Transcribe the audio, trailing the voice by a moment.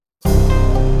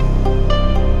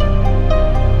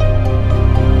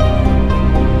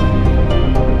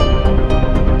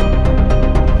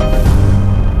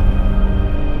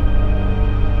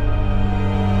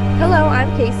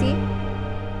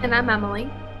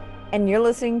Emily. And you're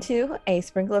listening to A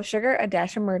Sprinkle of Sugar, a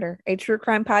Dash of Murder, a true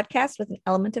crime podcast with an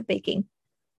element of baking.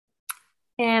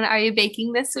 And are you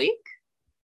baking this week?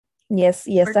 Yes,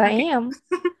 Or I cooking? am.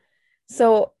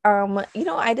 So,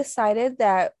 I decided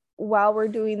that while we're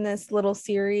doing this little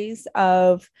series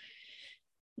of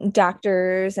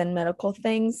doctors and medical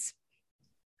things,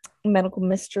 medical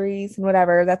mysteries and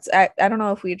whatever, I don't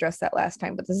know if we addressed that last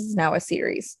time, but this is now a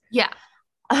series. Yeah.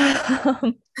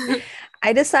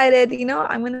 I decided,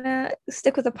 I'm gonna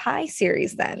stick with a pie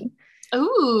series then.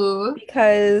 Ooh.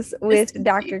 Because with Consistency.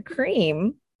 Dr.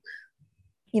 Cream,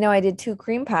 I did 2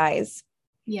 cream pies.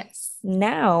 Yes.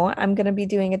 Now I'm going to be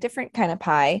doing a different kind of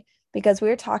pie because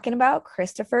we're talking about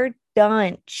Christopher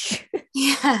Duntsch.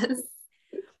 Yes.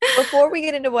 Before we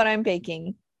get into what I'm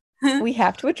baking, we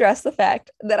have to address the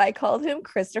fact that I called him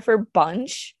Christopher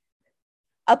Bunch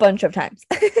a bunch of times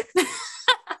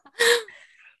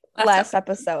last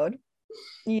episode.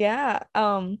 Yeah.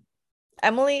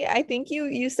 Emily, I think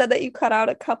you said that you cut out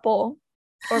a couple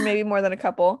or maybe more than a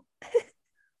couple.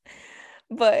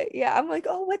 But yeah, I'm like,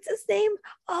 oh, what's his name?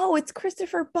 Oh, it's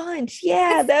Christopher Bunch.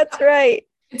 Yeah, that's right.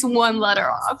 It's one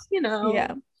letter off,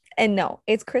 Yeah. And no,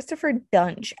 it's Christopher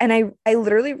Duntsch. And I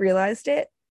literally realized it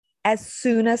as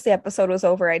soon as the episode was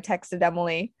over. I texted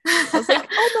Emily. I was like,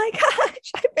 oh my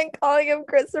gosh, I've been calling him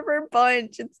Christopher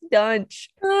Bunch. It's Duntsch.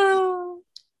 Oh.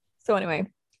 So anyway,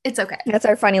 It's okay. that's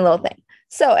our funny little thing.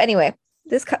 So anyway,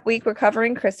 this week we're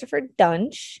covering Christopher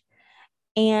Duntsch.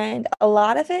 And a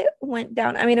lot of it went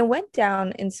down. I mean, it went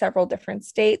down in several different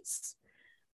states.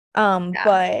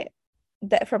 But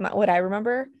that from what I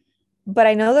remember, but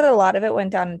I know that a lot of it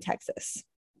went down in Texas.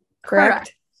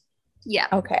 Correct? Yeah.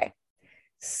 Okay.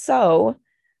 So,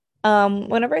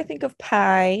 whenever I think of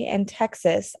pie and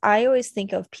Texas, I always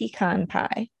think of pecan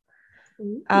pie.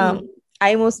 I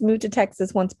almost moved to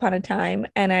Texas once upon a time,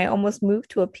 and I almost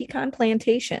moved to a pecan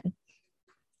plantation.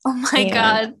 Oh my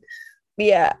God.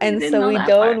 Yeah, and so we'd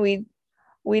go part. and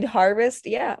we'd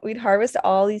harvest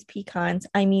all these pecans.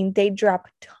 I mean, they drop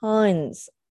tons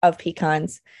of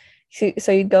pecans.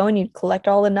 So you'd go and you'd collect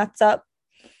all the nuts up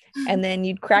and then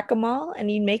you'd crack them all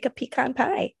and you'd make a pecan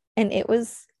pie. And it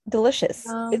was delicious.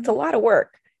 It's a lot of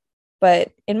work,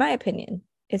 but in my opinion,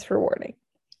 it's rewarding.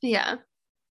 Yeah.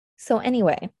 So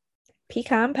anyway,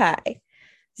 pecan pie.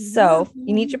 So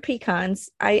you need your pecans.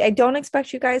 I don't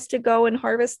expect you guys to go and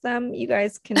harvest them. You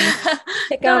guys can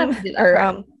pick them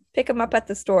or pick them up at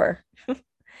the store.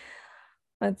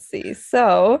 Let's see.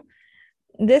 So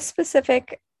this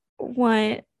specific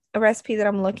one, a recipe that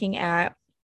I'm looking at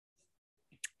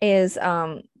is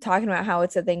talking about how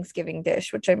it's a Thanksgiving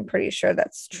dish, which I'm pretty sure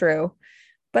that's true.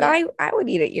 But yeah. I would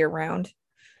eat it year round.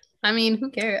 I mean,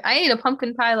 who cares? I ate a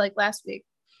pumpkin pie like last week.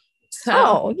 So.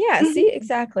 Oh, yeah. See,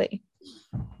 exactly.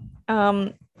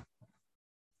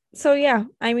 So yeah,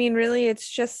 I mean, really, it's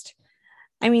just,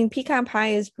 I mean, pecan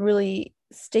pie is really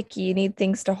sticky. You need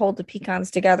things to hold the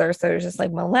pecans together. So there's just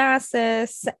like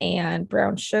molasses and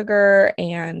brown sugar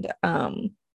and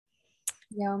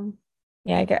Yum.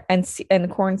 Yeah,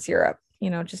 and corn syrup,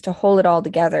 just to hold it all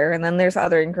together. And then there's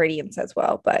other ingredients as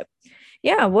well. But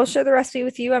yeah, we'll share the recipe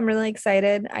with you. I'm really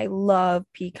excited. I love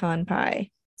pecan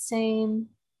pie. Same.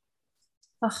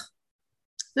 Ugh.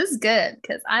 This is good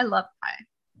because I love pie.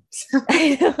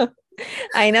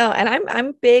 I know. And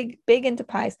I'm big into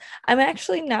pies. I'm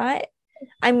actually not.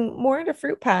 I'm more into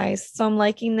fruit pies. So I'm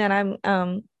liking that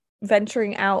I'm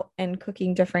venturing out and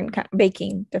cooking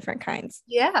baking different kinds.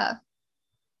 Yeah.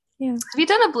 Yeah. Have you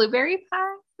done a blueberry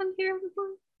pie on here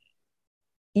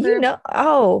before?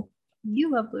 Oh. You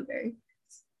love blueberry.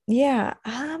 Yeah.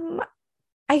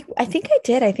 I think I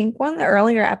did. I think one of the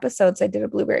earlier episodes I did a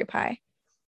blueberry pie.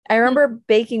 I remember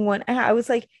baking one. I was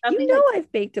like,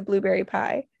 I've baked a blueberry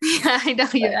pie. Yeah, I know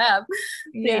you have.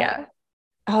 Yeah.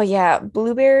 Oh yeah,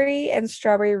 blueberry and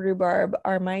strawberry rhubarb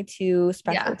are my 2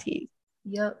 specialties.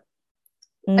 Yeah.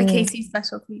 Yep. A Casey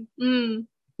specialty.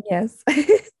 Yes.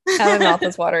 My mouth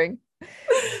is watering.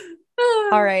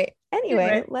 All right.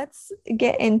 Anyway, let's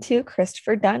get into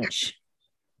Christopher Duntsch.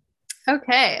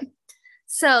 Okay.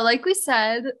 So like we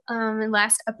said in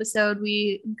last episode,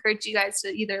 we encourage you guys to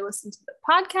either listen to the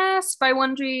podcast by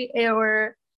Wondery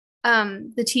or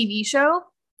the TV show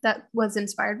that was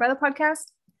inspired by the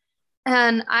podcast.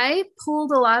 And I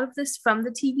pulled a lot of this from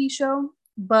the TV show,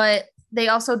 but they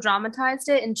also dramatized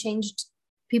it and changed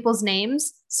people's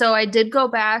names. So I did go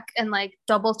back and like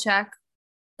double check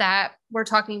that we're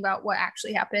talking about what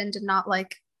actually happened and not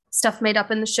like stuff made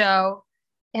up in the show.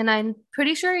 And I'm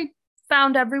pretty sure I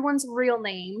found everyone's real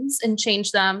names and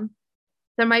changed them.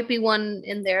 There might be one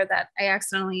in there that I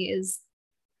accidentally is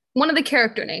one of the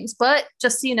character names, but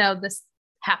just so you know, this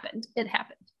happened. It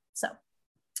happened. So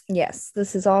yes,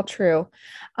 this is all true.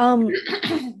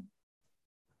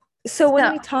 So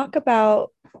when we talk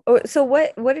about, so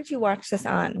what did you watch this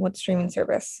on? What streaming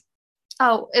service?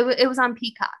 Oh, it was on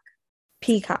Peacock.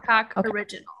 Peacock. Okay.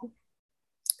 Original.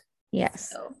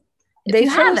 Yes. So if you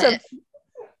have it,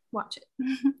 watch it.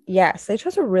 Yes, they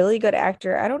chose a really good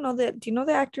actor. I don't know that. Do you know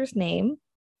the actor's name?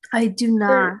 I do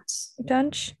not.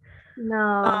 Duntsch?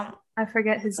 No, I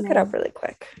forget his name. Look it up really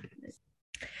quick.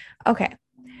 Okay.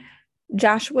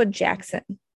 Joshua Jackson.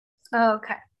 Oh,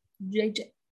 okay.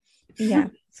 JJ. Yeah.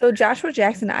 So Joshua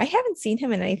Jackson, I haven't seen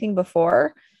him in anything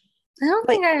before. I don't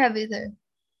think I have either.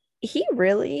 He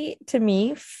really, to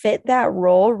me, fit that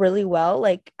role really well.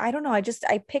 Like, I don't know.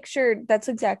 I pictured that's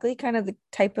exactly kind of the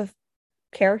type of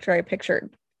character I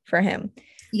pictured for him.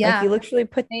 Yeah. Like, he looked really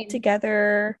put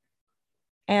together.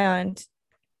 And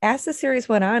as the series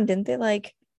went on, didn't they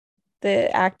like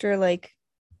the actor, like,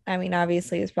 I mean,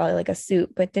 obviously it's probably like a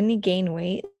suit, but didn't he gain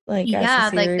weight? Like, yeah,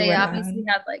 as the like series they went obviously on?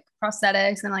 had like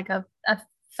prosthetics and like a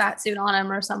fat suit on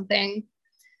him or something.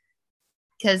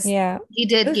 Because he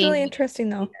did. It was really interesting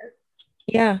though.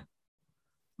 Yeah.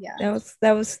 That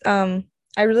was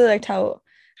I really liked how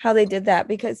they did that,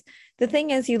 because the thing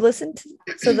is, you listen to,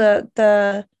 so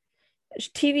the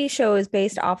TV show is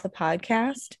based off the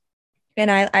podcast, and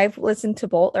I've listened to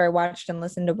both, or I watched and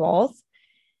listened to both,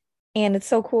 and it's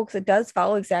so cool because it does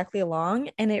follow exactly along,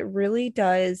 and it really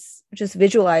does just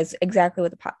visualize exactly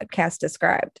what the podcast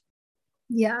described.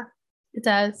 Yeah, it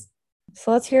does.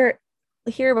 So let's hear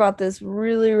about this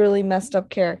really, really messed up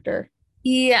character.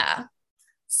 Yeah.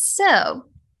 So,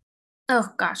 oh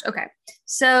gosh, okay.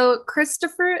 So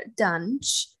Christopher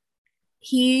Duntsch,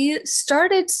 he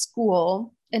started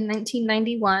school in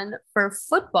 1991 for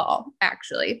football,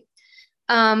 actually.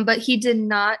 But he did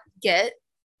not get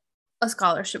a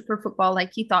scholarship for football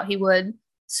like he thought he would.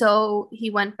 So he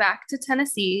went back to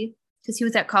Tennessee because he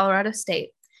was at Colorado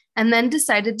State, and then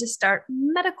decided to start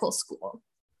medical school.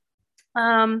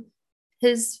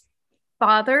 His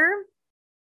father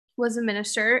was a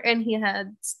minister, and he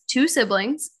had 2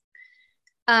 siblings.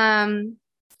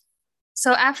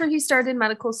 So after he started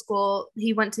medical school,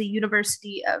 he went to the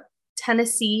University of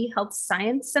Tennessee Health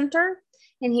Science Center,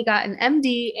 and he got an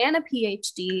MD and a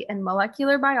PhD in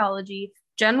molecular biology,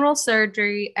 general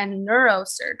surgery, and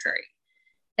neurosurgery.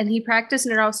 And he practiced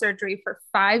neurosurgery for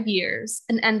 5 years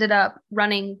and ended up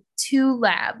running 2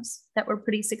 labs that were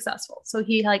pretty successful. So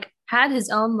he like had his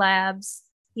own labs,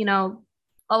 you know,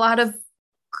 a lot of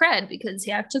cred because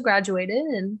he actually graduated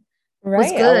and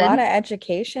was good. A lot of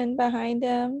education behind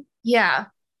him. Yeah.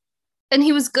 And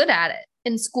he was good at it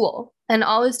in school. And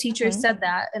all his teachers said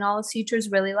that, and all his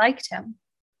teachers really liked him.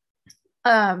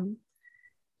 And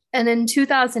in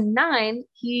 2009,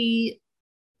 he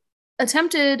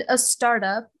attempted a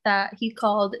startup that he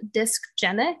called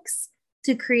Discgenics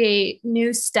to create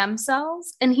new stem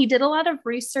cells. And he did a lot of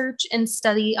research and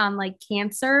study on like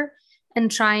cancer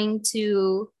and trying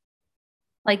to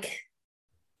like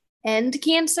end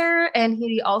cancer. And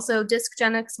he also,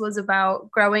 Discgenics was about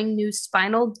growing new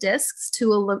spinal discs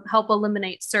to help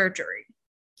eliminate surgery.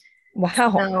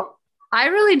 Wow. So I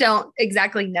really don't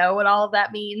exactly know what all of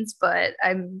that means, but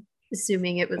I'm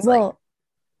assuming it was like,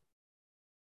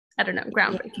 I don't know,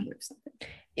 groundbreaking or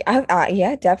something.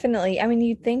 Yeah, definitely. I mean,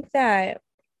 you'd think that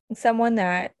someone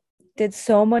that did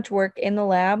so much work in the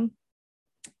lab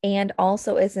and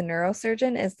also is a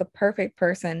neurosurgeon is the perfect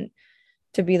person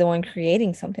to be the one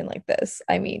creating something like this.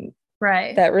 I mean,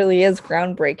 right. That really is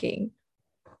groundbreaking.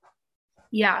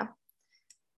 Yeah.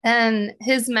 And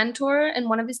his mentor and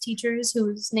one of his teachers,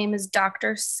 whose name is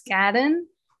Dr. Scadden,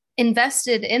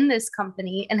 invested in this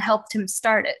company and helped him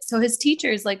start it. So his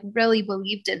teachers like really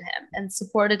believed in him and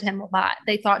supported him a lot.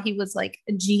 They thought he was like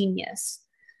a genius.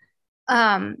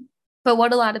 But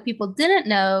what a lot of people didn't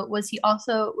know was he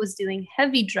also was doing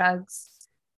heavy drugs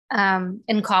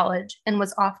in college and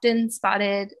was often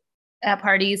spotted at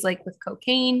parties like with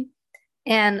cocaine.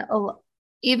 And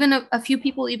even a few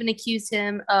people even accused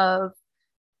him of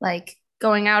like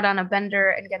going out on a bender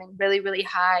and getting really, really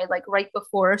high, like right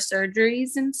before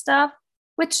surgeries and stuff,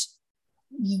 which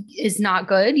is not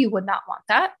good. You would not want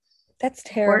that. That's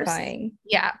terrifying.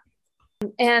 Yeah.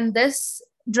 And this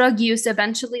drug use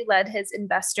eventually led his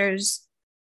investors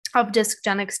of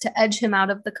Discgenics to edge him out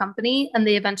of the company, and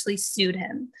they eventually sued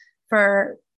him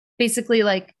for basically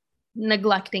like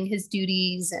neglecting his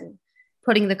duties and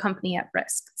putting the company at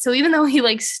risk. So even though he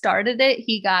like started it,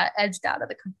 he got edged out of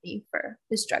the company for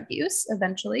his drug use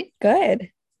eventually.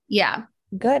 Good. Yeah.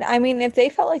 Good. I mean, if they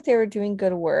felt like they were doing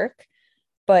good work,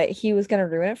 but he was going to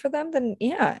ruin it for them, then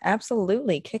yeah,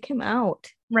 absolutely. Kick him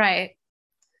out. Right.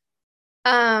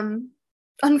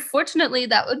 unfortunately,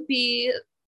 that would be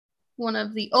one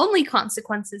of the only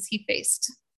consequences he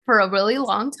faced for a really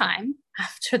long time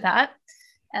after that,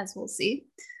 as we'll see.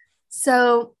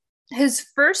 So his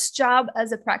first job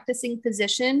as a practicing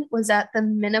physician was at the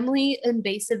Minimally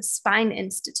Invasive Spine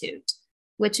Institute,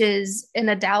 which is in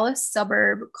a Dallas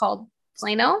suburb called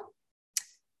Plano.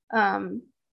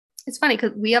 It's funny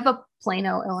because we have a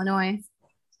Plano, Illinois.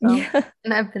 So, yeah.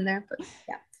 And I've been there, but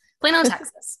yeah. Plano,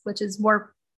 Texas, which is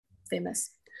more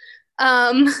famous.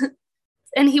 And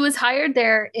he was hired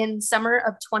there in summer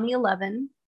of 2011.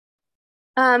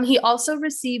 He also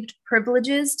received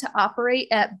privileges to operate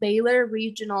at Baylor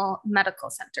Regional Medical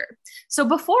Center. So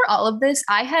before all of this,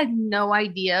 I had no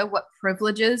idea what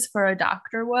privileges for a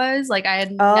doctor was. Like I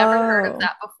had never heard of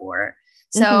that before.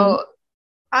 So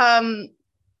I'm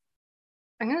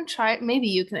going to try it. Maybe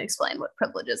you can explain what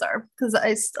privileges are because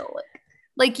I still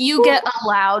like you get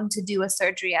allowed to do a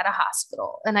surgery at a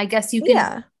hospital. And I guess you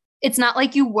can, it's not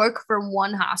like you work for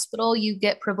one hospital, you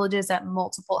get privileges at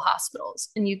multiple hospitals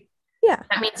and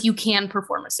that means you can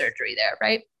perform a surgery there,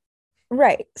 right?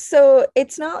 Right. So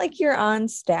it's not like you're on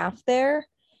staff there.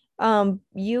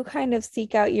 You kind of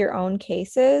seek out your own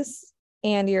cases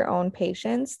and your own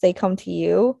patients. They come to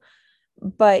you,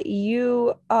 but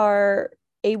you are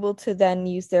able to then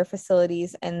use their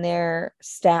facilities and their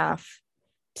staff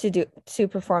to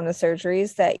perform the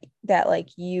surgeries that like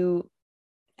you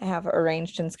have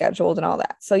arranged and scheduled and all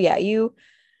that. So yeah, you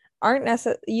aren't I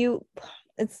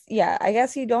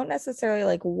guess you don't necessarily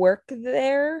like work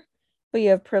there, but you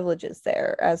have privileges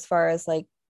there as far as like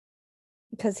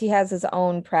because he has his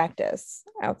own practice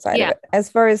outside of it, as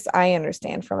far as I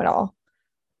understand from it all.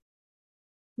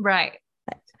 Right.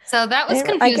 So that was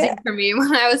confusing for me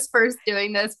when I was first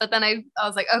doing this, but then I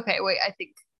was like, okay, wait, I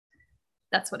think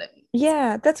that's what it means.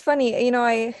 Yeah, that's funny.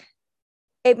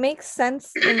 It makes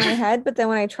sense in my head, but then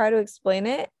when I try to explain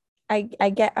it, I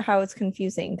get how it's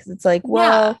confusing because it's like,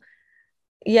 well,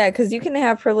 because you can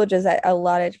have privileges at a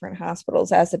lot of different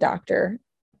hospitals as a doctor.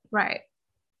 Right.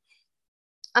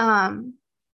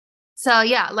 So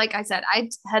yeah, like I said, I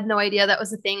had no idea that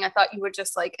was a thing. I thought you were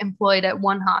just like employed at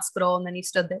one hospital and then you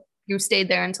stayed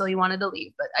there until you wanted to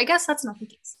leave. But I guess that's not the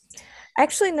case.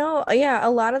 Actually, no. Yeah, a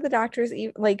lot of the doctors,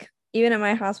 even at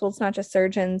my hospital, it's not just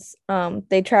surgeons.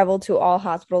 They travel to all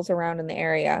hospitals around in the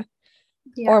area,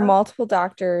 or multiple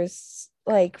doctors.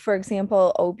 Like for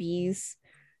example, OBs.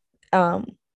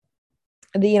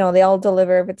 They all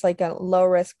deliver if it's like a low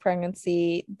risk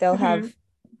pregnancy. They'll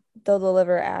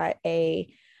deliver at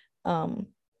a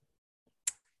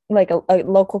like a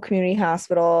local community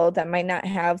hospital that might not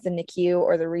have the NICU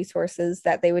or the resources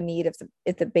that they would need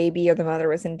if the baby or the mother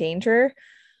was in danger.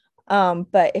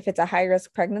 But if it's a high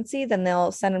risk pregnancy, then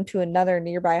they'll send them to another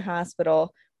nearby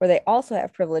hospital where they also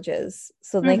have privileges,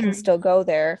 so they can still go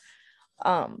there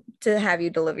to have you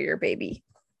deliver your baby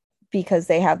because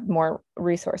they have more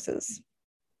resources.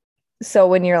 So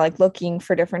when you're like looking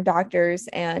for different doctors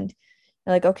and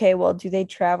you're like, okay, well, do they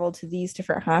travel to these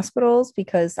different hospitals?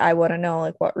 Because I want to know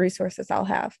like what resources I'll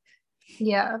have.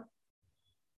 Yeah.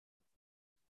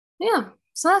 Yeah.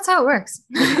 So that's how it works.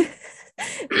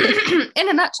 In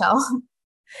a nutshell.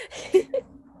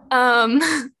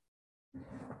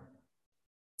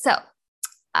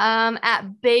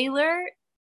 At Baylor,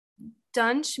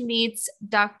 Duntsch meets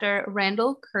Dr.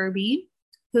 Randall Kirby,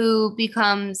 who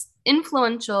becomes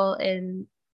influential in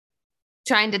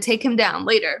trying to take him down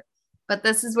later. But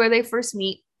this is where they first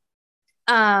meet.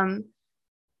 And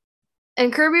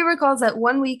Kirby recalls that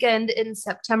one weekend in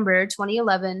September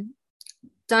 2011,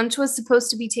 Duntsch was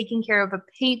supposed to be taking care of a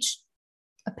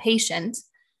patient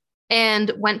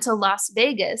and went to Las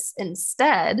Vegas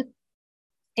instead.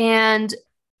 And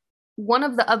one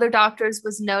of the other doctors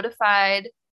was notified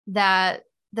that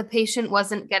the patient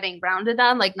wasn't getting rounded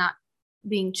on, like not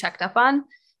being checked up on.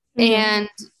 And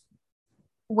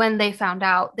when they found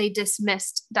out, they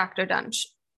dismissed Dr. Duntsch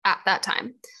at that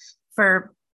time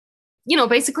for,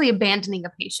 basically abandoning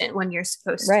a patient when you're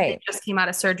supposed to. It just came out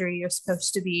of surgery. You're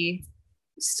supposed to be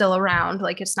still around.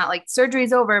 Like, it's not like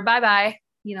surgery's over. Bye-bye,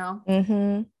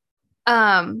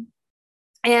 And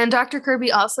Dr.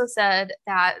 Kirby also said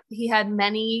that he had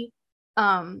many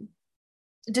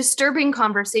disturbing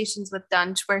conversations with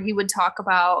Duntsch where he would talk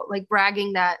about like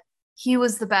bragging that he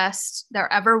was the best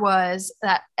there ever was,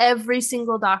 that every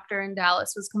single doctor in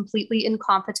Dallas was completely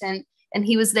incompetent and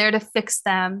he was there to fix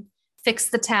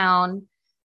the town.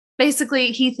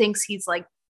 Basically, he thinks he's like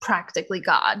practically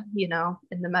God, in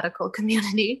the medical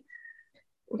community.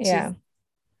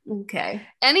 Okay.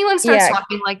 Anyone starts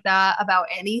talking like that about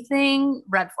anything,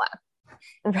 red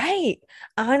flag. Right.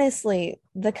 Honestly,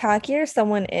 the cockier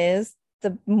someone is,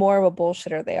 the more of a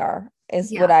bullshitter they are.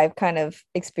 is what I've kind of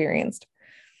experienced.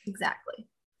 Exactly.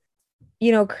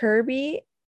 You know, Kirby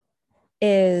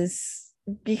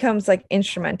becomes like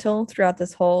instrumental throughout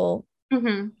this whole I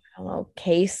don't know,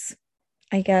 case,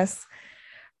 I guess.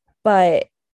 But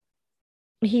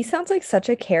he sounds like such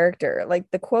a character. Like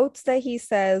the quotes that he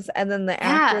says, and then the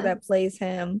actor that plays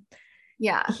him.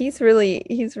 Yeah. He's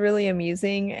really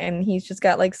amusing, and he's just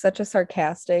got like such a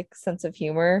sarcastic sense of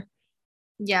humor.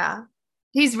 Yeah.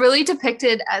 He's really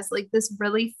depicted as like this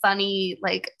really funny,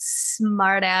 like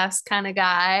smart ass kind of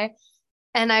guy.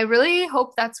 And I really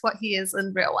hope that's what he is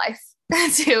in real life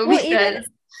too. Well,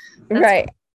 right.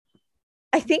 Cool.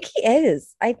 I think he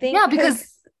is. I think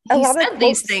because he said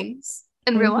these things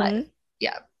in real life.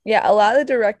 Yeah. Yeah. A lot of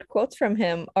the direct quotes from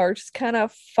him are just kind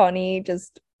of funny.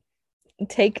 Just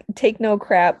take no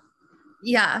crap.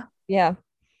 Yeah. Yeah.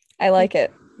 I like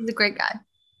it. He's a great guy.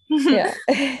 Yeah.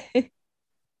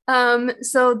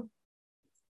 So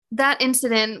that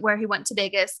incident where he went to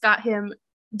Vegas got him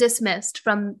dismissed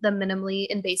from the Minimally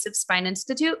Invasive Spine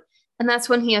Institute. And that's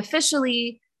when he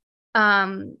officially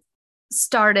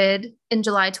started in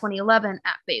July 2011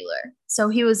 at Baylor. So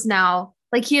he was now,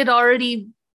 like, he had already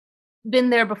been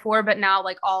there before, but now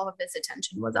like all of his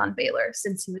attention was on Baylor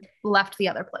since he left the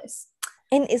other place.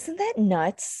 And isn't that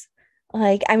nuts?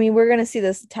 Like, I mean, we're going to see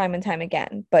this time and time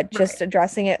again, but just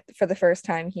addressing it for the first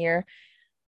time here,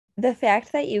 the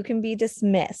fact that you can be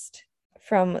dismissed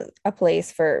from a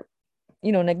place for,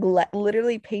 you know, neglect,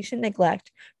 literally patient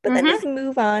neglect, but then just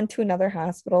move on to another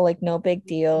hospital, like no big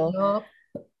deal.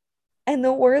 And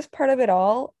the worst part of it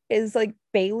all is like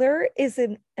Baylor is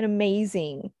an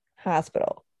amazing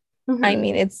hospital. I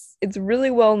mean, it's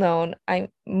really well known.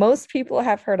 Most people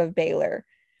have heard of Baylor.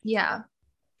 Yeah.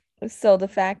 So the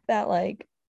fact that like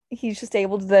he's just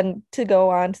able to then to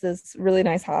go on to this really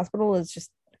nice hospital is just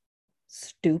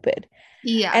stupid.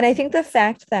 Yeah. And I think the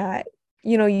fact that,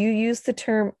 you know, you use the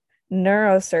term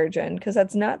neurosurgeon because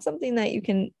that's not something that you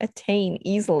can attain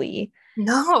easily.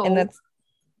 No. And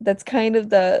that's kind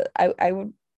of I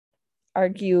would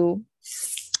argue,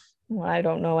 well, I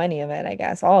don't know any of it, I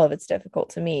guess. All of it's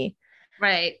difficult to me.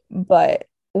 Right. But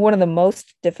one of the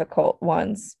most difficult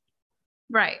ones.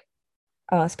 Right.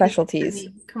 Specialties. I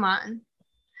mean, come on.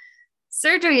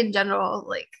 Surgery in general,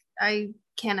 like, I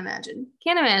can't imagine.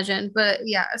 But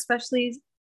yeah, especially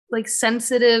like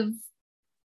sensitive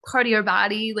part of your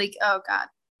body, like, oh God,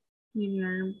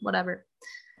 whatever.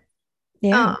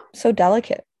 Yeah, so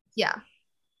delicate. Yeah.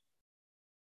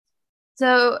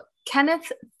 So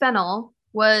Kenneth Fennell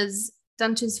was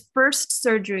Duntsch's first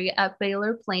surgery at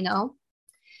Baylor Plano.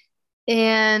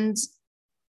 And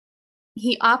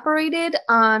he operated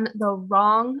on the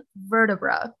wrong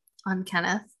vertebra on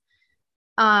Kenneth,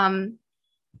 but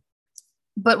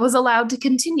was allowed to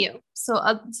continue. So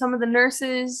some of the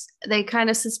nurses, they kind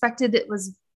of suspected it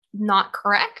was not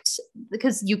correct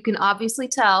because you can obviously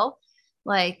tell,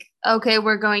 like, okay,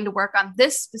 we're going to work on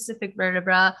this specific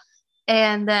vertebra.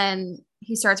 And then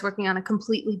he starts working on a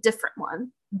completely different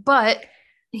one. But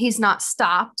he's not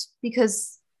stopped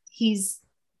because he's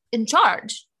in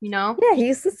charge, you know? Yeah,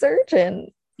 he's the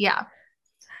surgeon. Yeah.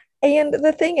 And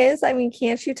the thing is, I mean,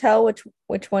 can't you tell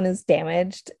which one is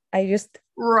damaged?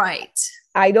 Right.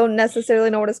 I don't necessarily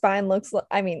know what a spine looks like.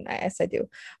 I mean, yes, I do.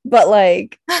 But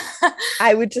like,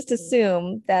 I would just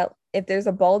assume that if there's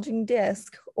a bulging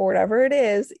disc or whatever it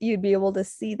is, you'd be able to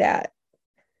see that.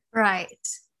 Right.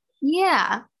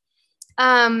 Yeah.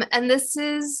 And this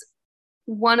is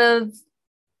one of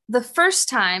the first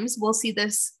times, we'll see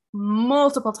this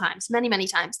multiple times, many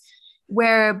times,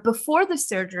 where before the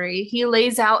surgery, he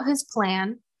lays out his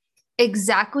plan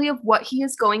exactly of what he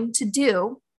is going to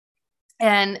do.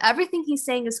 And everything he's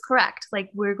saying is correct. Like,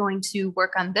 we're going to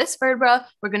work on this vertebra.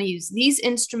 We're going to use these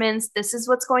instruments. This is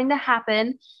what's going to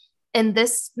happen in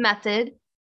this method.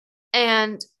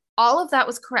 And all of that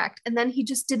was correct. And then he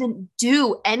just didn't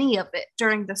do any of it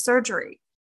during the surgery.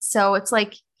 So it's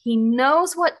like he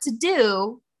knows what to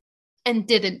do and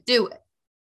didn't do it.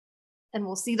 And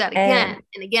we'll see that again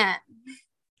and again.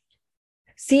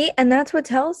 See, and that's what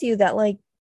tells you that, like,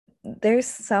 there's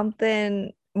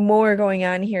something more going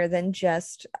on here than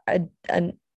just a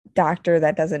doctor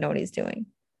that doesn't know what he's doing.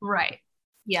 Right.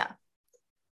 Yeah.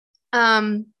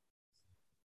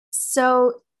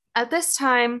 So at this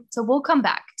time, so we'll come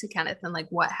back to Kenneth and like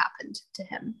what happened to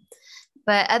him.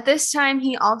 But at this time,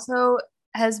 he also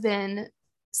has been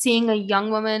seeing a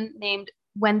young woman named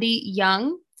Wendy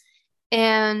Young,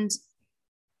 and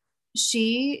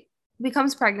she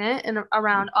becomes pregnant in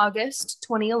around August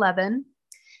 2011.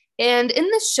 And in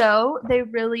the show, they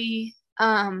really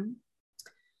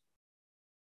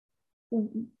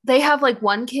they have like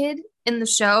one kid in the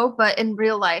show, but in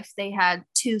real life, they had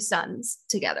 2 sons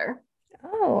together.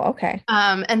 Oh, okay.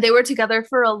 And they were together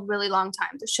for a really long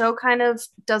time. The show kind of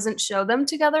doesn't show them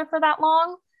together for that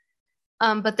long,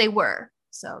 but they were.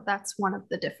 So that's one of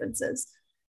the differences.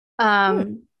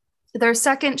 Their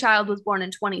second child was born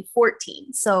in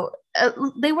 2014. So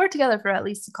they were together for at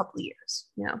least a couple of years,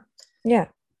 you know? Yeah.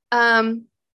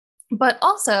 But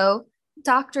also,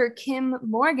 Dr. Kim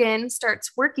Morgan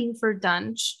starts working for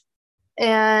Duntsch,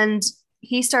 and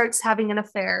he starts having an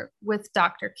affair with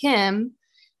Dr. Kim.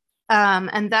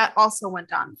 And that also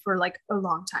went on for like a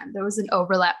long time. There was an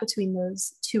overlap between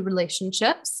those 2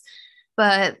 relationships,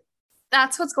 but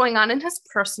that's what's going on in his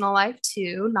personal life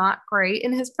too. Not great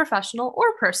in his professional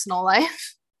or personal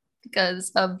life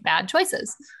because of bad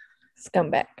choices.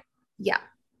 Scumbag. Yeah.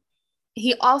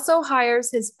 He also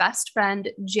hires his best friend,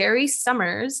 Jerry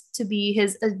Summers, to be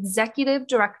his executive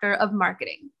director of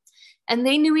marketing. And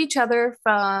they knew each other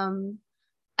from,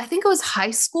 I think it was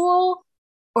high school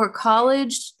or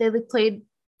college. They played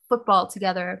football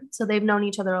together. So they've known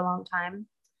each other a long time.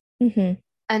 Mm-hmm.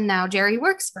 And now Jerry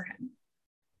works for him.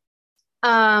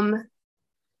 And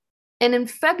in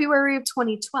February of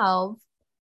 2012,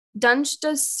 Duntsch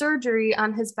does surgery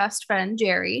on his best friend,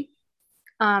 Jerry,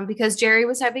 because Jerry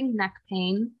was having neck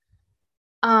pain.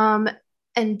 And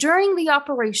during the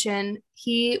operation,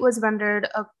 he was rendered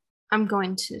I'm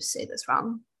going to say this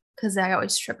wrong because I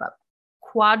always trip up.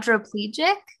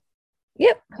 Quadriplegic?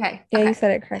 Yep. Okay. Yeah, okay. you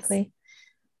said it correctly.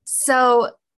 So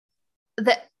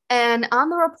and on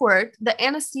the report, the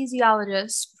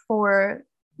anesthesiologist for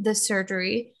the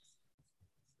surgery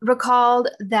recalled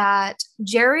that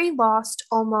Jerry lost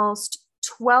almost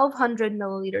 1,200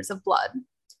 milliliters of blood,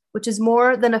 which is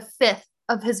more than a fifth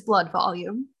of his blood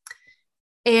volume,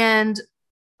 and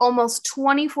almost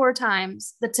 24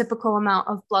 times the typical amount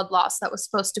of blood loss that was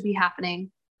supposed to be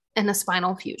happening in a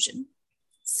spinal fusion.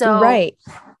 So right.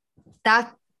 That's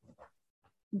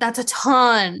a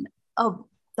ton of,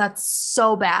 that's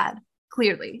so bad,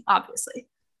 clearly, obviously.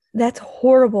 That's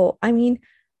horrible. I mean,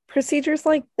 procedures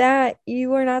like that,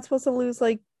 you are not supposed to lose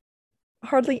like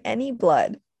hardly any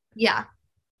blood. Yeah.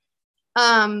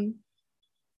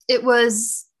 It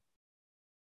was,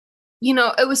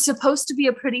 it was supposed to be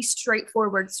a pretty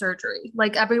straightforward surgery.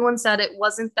 Like everyone said, it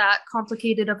wasn't that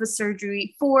complicated of a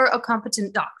surgery for a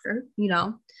competent doctor,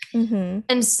 Mm-hmm.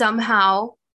 And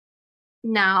somehow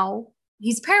now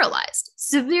he's paralyzed,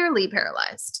 severely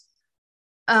paralyzed.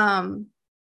 And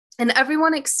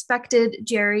everyone expected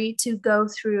Jerry to go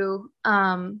through,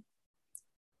 a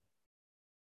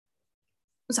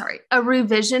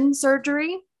revision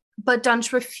surgery, but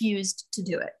Duntsch refused to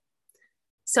do it.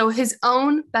 So his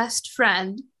own best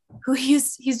friend, who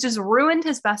he's just ruined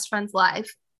his best friend's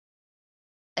life,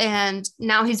 and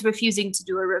now he's refusing to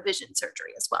do a revision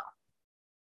surgery as well.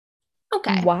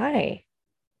 Okay. Why?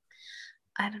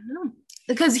 I don't know.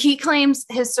 Because he claims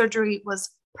his surgery was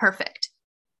perfect.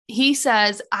 He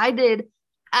says, I did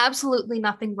absolutely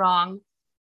nothing wrong.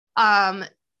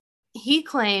 He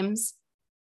claims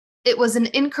it was an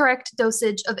incorrect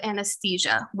dosage of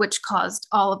anesthesia, which caused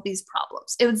all of these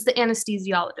problems. It was the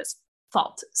anesthesiologist's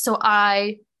fault. So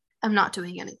I am not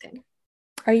doing anything.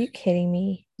 Are you kidding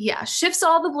me? Yeah, shifts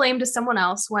all the blame to someone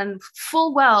else when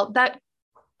full well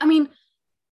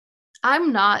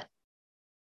I'm not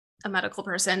a medical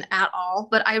person at all,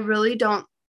 but I really don't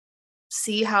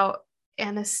see how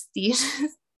anesthesia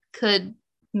could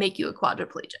make you a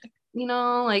quadriplegic.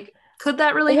 Could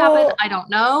that really happen? I don't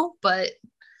know, but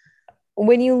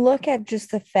when you look at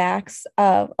just the facts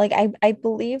of I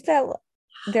believe that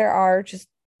there are just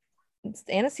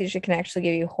anesthesia can actually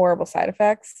give you horrible side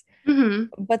effects.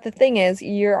 Mm-hmm. But the thing is,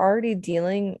 you're already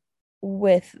dealing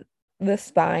with the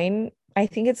spine. I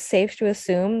think it's safe to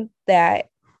assume that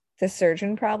the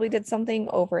surgeon probably did something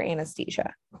over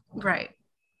anesthesia. Right.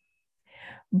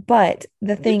 But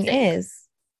the thing is,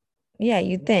 yeah,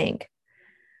 you'd think.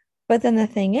 But then the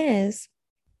thing is,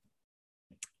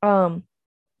 for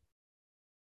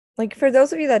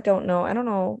those of you that don't know, I don't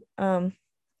know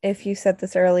if you said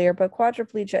this earlier, but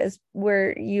quadriplegia is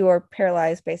where you are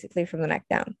paralyzed basically from the neck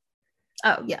down.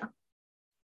 Oh, yeah.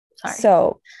 Sorry.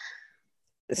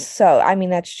 So I mean,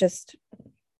 that's just,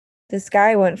 this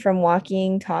guy went from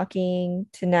walking, talking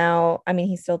to now, I mean,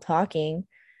 he's still talking.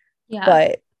 Yeah.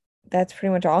 But that's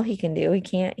pretty much all he can do.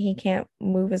 He can't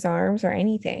move his arms or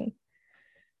anything.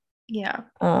 Yeah.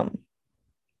 And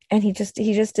he just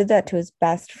did that to his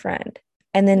best friend.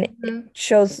 And then it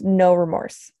shows no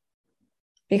remorse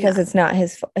because it's not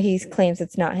his, he claims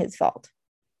it's not his fault.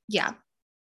 Yeah.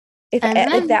 If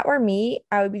that were me,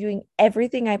 I would be doing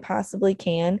everything I possibly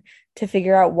can to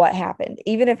figure out what happened,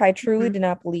 even if I truly did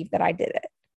not believe that I did it.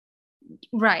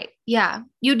 Right. Yeah.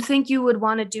 You'd think you would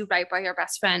want to do right by your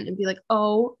best friend and be like,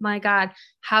 oh my God,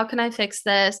 how can I fix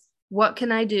this? What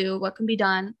can I do? What can be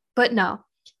done? But no,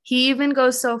 he even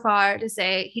goes so far to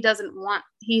say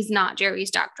he's not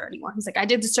Jerry's doctor anymore. He's like, I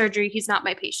did the surgery. He's not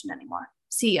my patient anymore.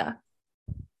 See ya.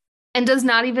 And does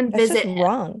not even That's visit just him.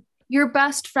 wrong. Your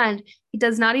best friend. He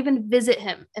does not even visit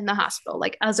him in the hospital,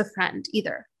 like as a friend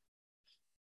either.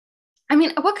 I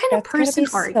mean, what kind of person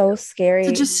are you? So scary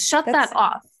to just shut that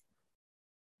off?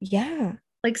 Yeah.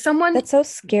 Like someone. That's so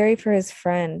scary for his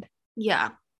friend. Yeah.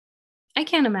 I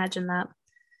can't imagine that.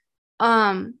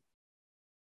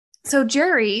 So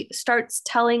Jerry starts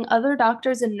telling other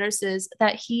doctors and nurses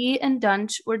that he and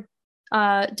Duntsch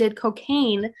did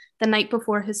cocaine the night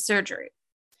before his surgery.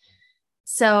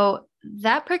 So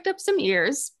that pricked up some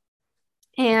ears,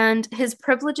 and his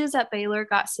privileges at Baylor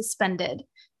got suspended,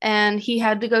 and he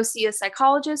had to go see a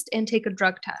psychologist and take a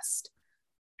drug test.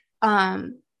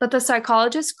 But the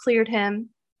psychologist cleared him,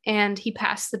 and he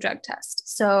passed the drug test.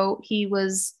 So he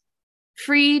was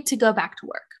free to go back to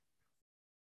work.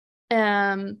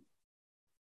 Can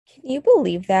you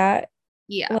believe that?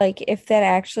 Yeah. Like if that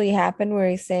actually happened where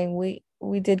he's saying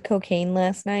we did cocaine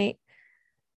last night.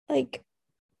 Like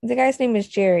the guy's name is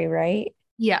Jerry, right?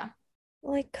 Yeah.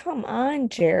 Like, come on,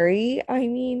 Jerry. I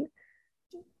mean,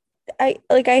 I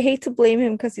hate to blame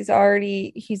him because he's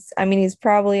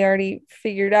probably already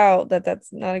figured out that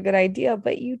that's not a good idea,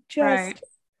 but you just right.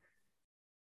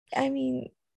 I mean,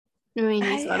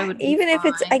 you thought it would be even fine. if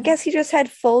it's, I guess he just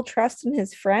had full trust in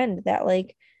his friend that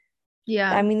like,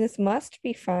 yeah, I mean, this must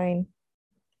be fine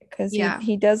because yeah,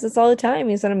 he does this all the time.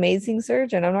 He's an amazing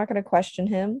surgeon. I'm not going to question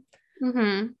him.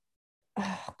 mm-hmm.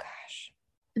 Oh gosh.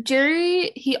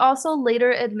 Jerry, he also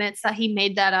later admits that he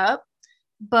made that up,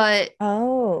 but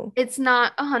it's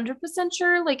not 100%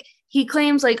 sure. Like he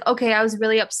claims like, okay, I was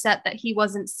really upset that he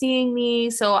wasn't seeing me,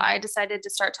 so I decided to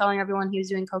start telling everyone he was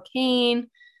doing cocaine,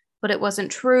 but it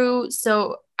wasn't true.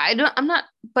 So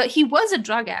but he was a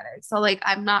drug addict, so like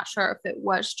I'm not sure if it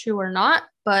was true or not,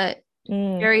 but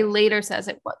Jerry later says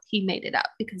he made it up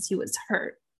because he was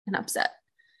hurt and upset.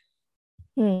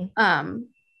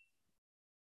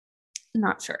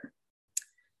 Not sure.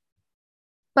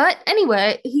 But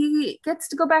anyway, he gets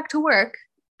to go back to work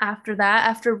after that,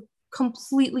 after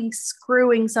completely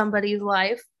screwing somebody's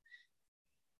life.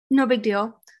 No big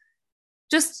deal.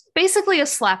 Just basically a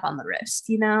slap on the wrist,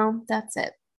 that's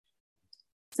it.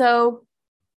 So,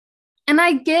 and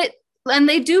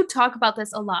they do talk about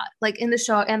this a lot, like in the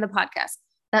show and the podcast,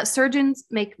 that surgeons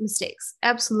make mistakes.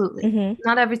 Absolutely. Mm-hmm.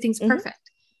 Not everything's perfect.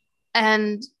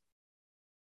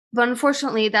 But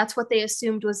unfortunately, that's what they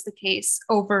assumed was the case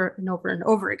over and over and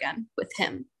over again with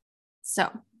him.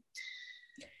 So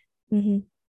in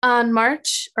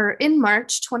March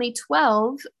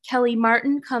 2012, Kelly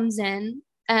Martin comes in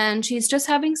and she's just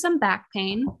having some back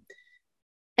pain.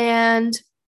 And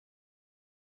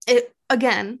it,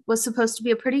 again, was supposed to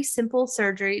be a pretty simple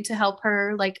surgery to help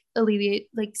her like alleviate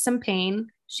like some pain.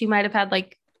 She might have had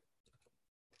like,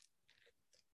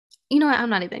 you know what? I'm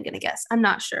not even going to guess. I'm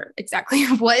not sure exactly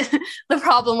what the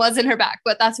problem was in her back,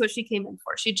 but that's what she came in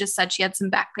for. She just said she had some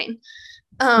back pain.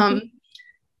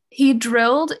 He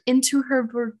drilled into her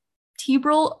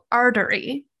vertebral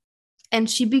artery and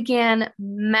she began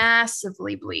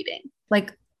massively bleeding,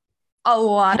 like a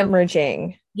lot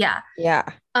hemorrhaging. Yeah.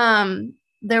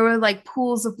 There were like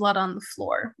pools of blood on the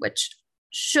floor, which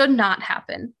should not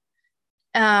happen.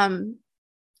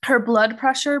 Her blood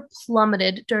pressure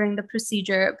plummeted during the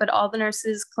procedure, but all the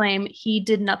nurses claim he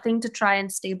did nothing to try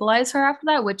and stabilize her after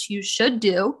that, which you should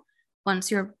do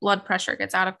once your blood pressure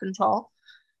gets out of control.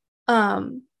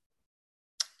 And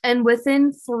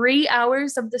within 3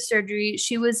 hours of the surgery,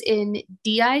 she was in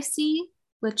DIC,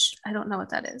 which I don't know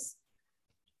what that is.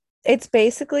 It's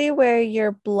basically where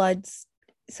your blood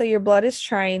is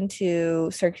trying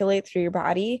to circulate through your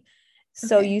body.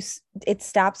 So it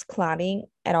stops clotting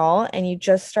at all, and you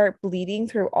just start bleeding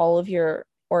through all of your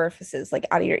orifices, like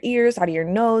out of your ears, out of your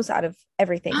nose, out of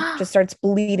everything. Just starts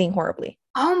bleeding horribly.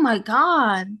 Oh my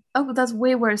God. Oh, that's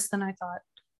way worse than I thought.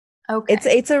 Okay.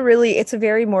 It's a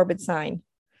very morbid sign.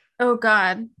 Oh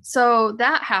God. So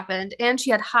that happened, and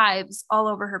she had hives all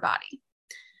over her body.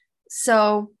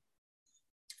 So,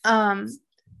 and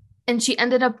she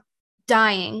ended up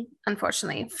dying,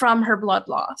 unfortunately, from her blood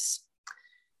loss.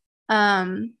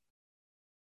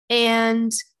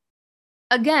 And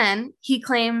again, he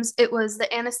claims it was the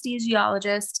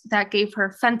anesthesiologist that gave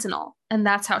her fentanyl, and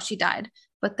that's how she died.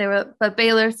 But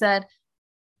Baylor said,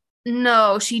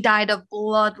 no, she died of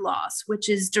blood loss, which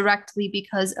is directly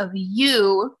because of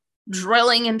you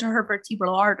drilling into her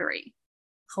vertebral artery.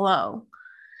 Hello.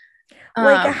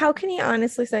 Like, how can he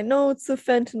honestly say, no, it's the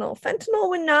fentanyl? Fentanyl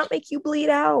would not make you bleed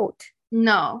out.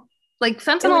 No. Like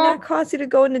fentanyl. It would not cause you to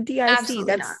go into DIC.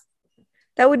 Absolutely not.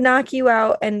 That would knock you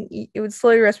out and it would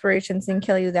slow your respirations and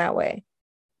kill you that way.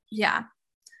 Yeah.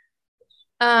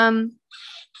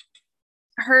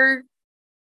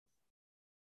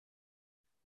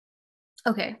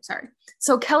 Okay, sorry.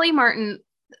 So Kelly Martin,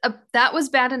 that was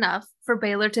bad enough for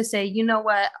Baylor to say, you know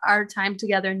what, our time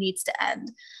together needs to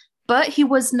end. But he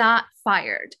was not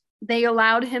fired. They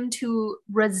allowed him to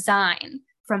resign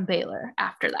from Baylor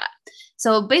after that.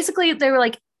 So basically, they were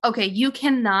like, okay, you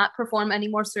cannot perform any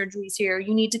more surgeries here.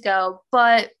 You need to go,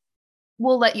 but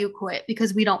we'll let you quit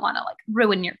because we don't want to like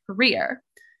ruin your career.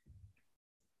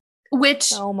 Which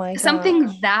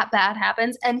something that bad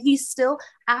happens. And he still,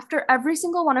 after every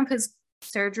single one of his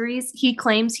surgeries, he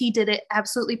claims he did it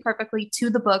absolutely perfectly to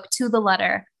the book, to the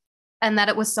letter, and that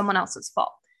it was someone else's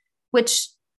fault, which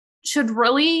should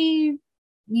really,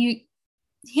 he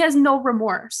has no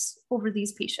remorse over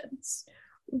these patients.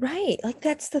 Right. Like,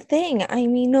 that's the thing. I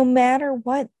mean, no matter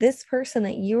what, this person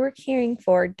that you were caring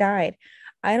for died.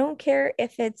 I don't care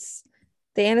if it's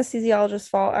the anesthesiologist's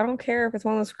fault. I don't care if it's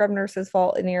one of the scrub nurses'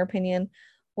 fault, in your opinion.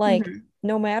 Like,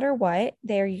 no matter what,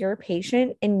 they're your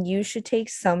patient and you should take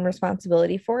some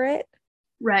responsibility for it.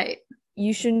 Right.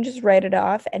 You shouldn't just write it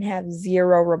off and have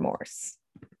zero remorse.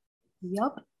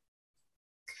 Yep.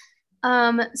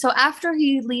 So after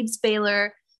he leaves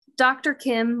Baylor, Dr.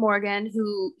 Kim Morgan,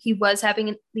 who he was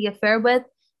having the affair with,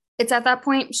 it's at that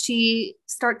point she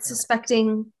starts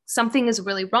suspecting something is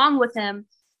really wrong with him,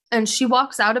 and she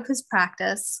walks out of his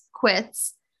practice,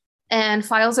 quits, and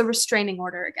files a restraining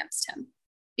order against him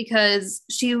because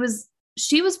she was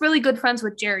really good friends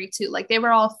with Jerry too. Like, they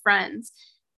were all friends,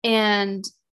 and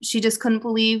she just couldn't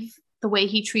believe the way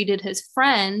he treated his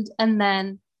friend, and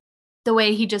then the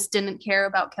way he just didn't care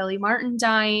about Kelly Martin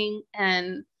dying,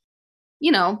 and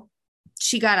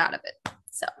she got out of it.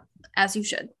 So, as you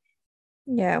should.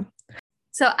 Yeah.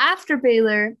 So after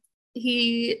Baylor,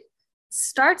 he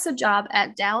starts a job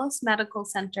at Dallas Medical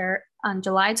Center on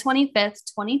July 25th,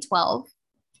 2012.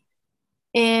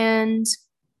 And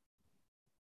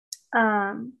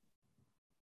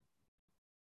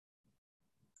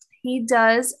he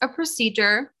does a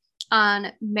procedure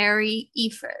on Mary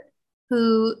Ephred,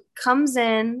 who comes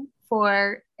in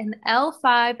for an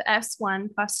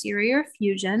L5S1 posterior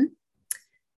fusion,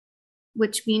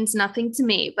 which means nothing to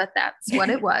me, but that's what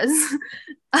it was.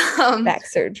 Back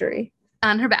surgery.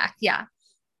 On her back, yeah.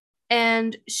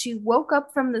 And she woke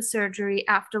up from the surgery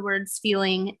afterwards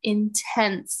feeling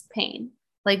intense pain,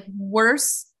 like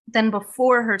worse than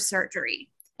before her surgery.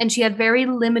 And she had very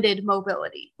limited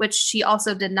mobility, which she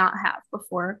also did not have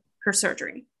before her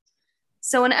surgery.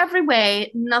 So in every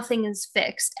way, nothing is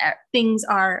fixed. Things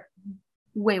are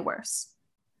way worse.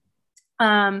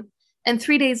 And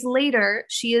 3 days later,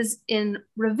 she is in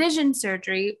revision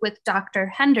surgery with Dr.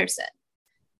 Henderson,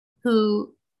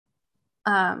 who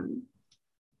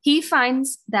he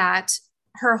finds that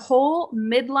her whole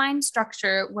midline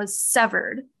structure was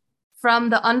severed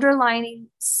from the underlying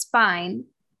spine,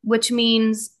 which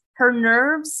means her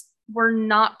nerves were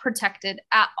not protected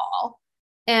at all.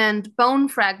 And bone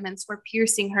fragments were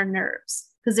piercing her nerves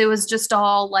because it was just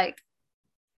all like,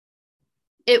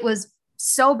 it was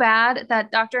so bad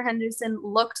that Dr. Henderson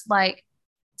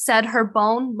said her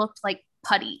bone looked like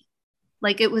putty.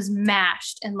 Like it was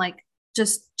mashed and like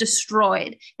just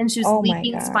destroyed. And she was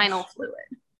leaking spinal fluid.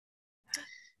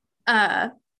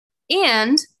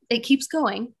 And it keeps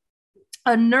going.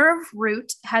 A nerve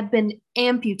root had been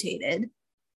amputated.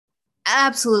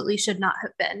 Absolutely should not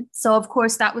have been. So, of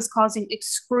course, that was causing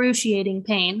excruciating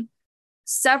pain.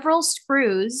 Several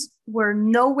screws were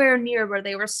nowhere near where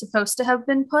they were supposed to have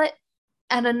been put,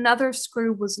 and another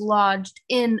screw was lodged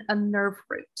in a nerve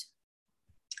root.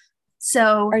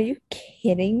 So, are you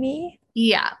kidding me?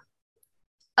 Yeah.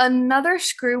 Another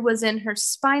screw was in her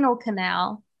spinal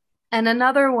canal, and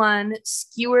another one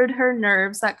skewered her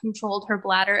nerves that controlled her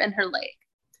bladder and her leg.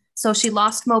 So she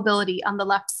lost mobility on the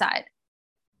left side.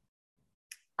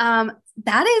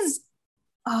 That is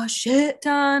a shit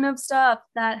ton of stuff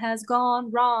that has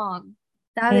gone wrong.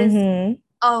 That is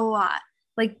a lot.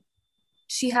 Like,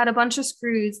 she had a bunch of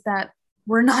screws that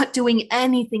were not doing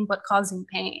anything but causing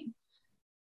pain.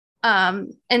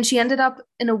 And she ended up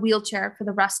in a wheelchair for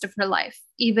the rest of her life.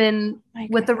 Even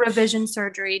with the revision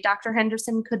surgery, Dr.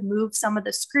 Henderson could move some of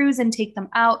the screws and take them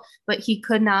out, but he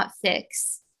could not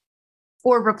fix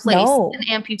or replace an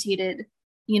amputated,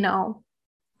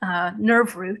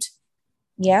 nerve root.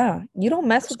 Yeah, you don't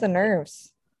mess with the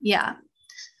nerves. Yeah.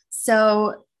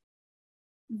 So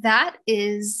that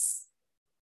is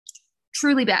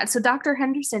truly bad. So Dr.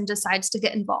 Henderson decides to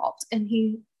get involved, and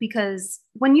because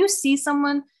when you see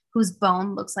someone whose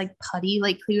bone looks like putty,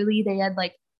 like clearly they had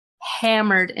like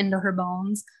hammered into her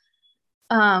bones,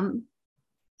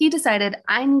 he decided,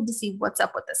 I need to see what's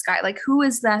up with this guy. Like, who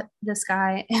is this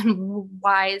guy, and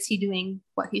why is he doing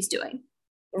what he's doing?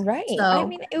 Right. So, I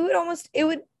mean, it'd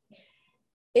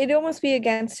almost be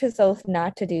against his oath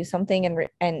not to do something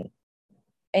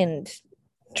and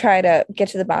try to get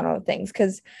to the bottom of things.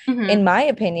 Because in my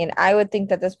opinion, I would think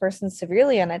that this person's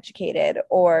severely uneducated,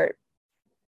 or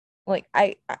like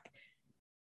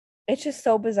it's just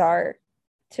so bizarre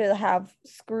to have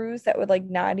screws that would like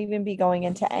not even be going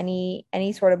into any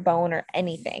sort of bone or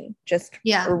anything, just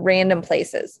random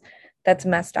places. That's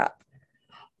messed up.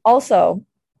 Also,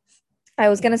 I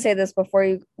was going to say this before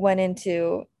you went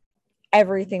into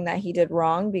everything that he did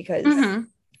wrong, because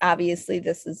obviously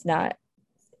this is not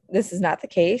the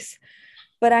case.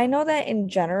 But I know that in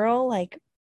general, like,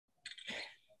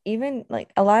 even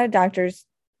like a lot of doctors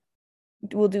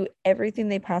will do everything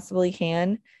they possibly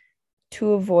can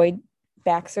to avoid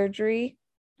back surgery.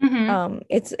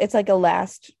 It's like a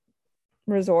last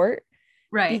resort,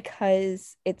 right,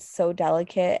 because it's so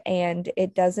delicate and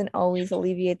it doesn't always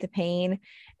alleviate the pain,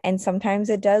 and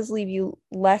sometimes it does leave you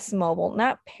less mobile,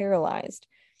 not paralyzed,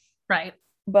 right,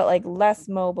 but like less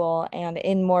mobile and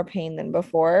in more pain than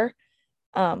before.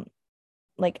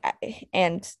 Like,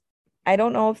 and I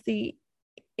don't know if the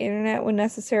internet would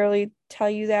necessarily tell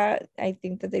you that. I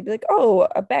think that they'd be like, oh,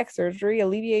 a back surgery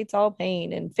alleviates all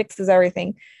pain and fixes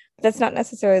everything. But that's not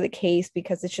necessarily the case,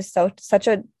 because it's just such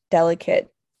a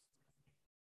delicate,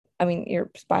 I mean,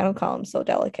 your spinal column is so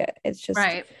delicate. It's just,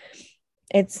 right.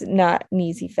 It's not an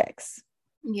easy fix.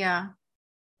 Yeah.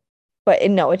 But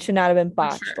no, it should not have been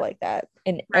botched like that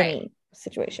in any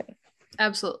situation.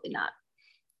 Absolutely not.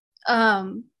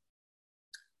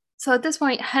 So at this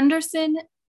point, Henderson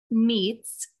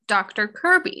meets Dr.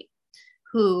 Kirby,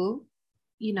 who,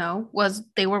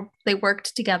 they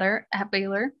worked together at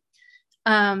Baylor.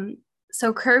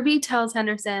 So Kirby tells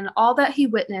Henderson all that he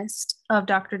witnessed of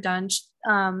Dr. Duntsch,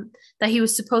 that he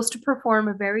was supposed to perform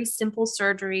a very simple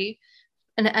surgery,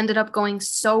 and it ended up going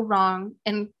so wrong.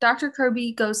 And Dr.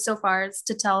 Kirby goes so far as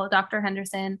to tell Dr.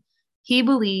 Henderson he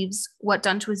believes what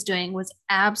Duntsch was doing was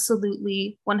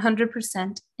absolutely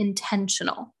 100%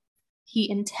 intentional.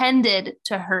 He intended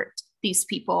to hurt these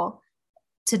people,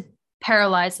 to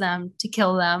paralyze them, to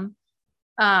kill them.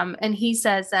 And he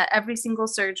says that every single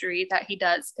surgery that he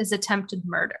does is attempted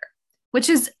murder, which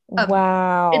is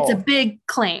it's a big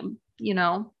claim,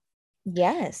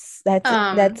 Yes,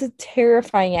 that's a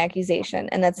terrifying accusation,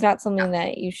 and that's not something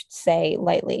that you should say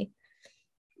lightly.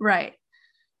 Right.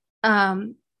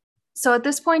 So at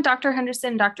this point, Dr.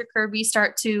 Henderson and Dr. Kirby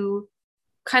start to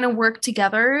kind of work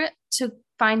together to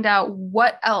find out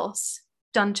what else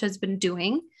Duntsch has been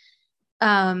doing.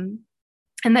 And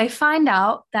they find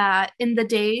out that in the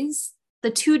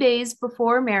 2 days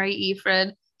before Mary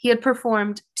Efred, he had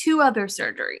performed 2 other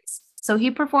surgeries. So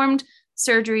he performed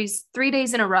surgeries 3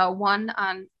 days in a row, one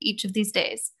on each of these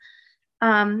days.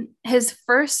 His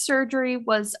first surgery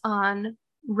was on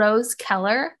Rose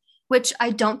Keller, which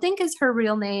I don't think is her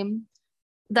real name.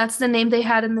 That's the name they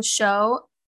had in the show.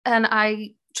 And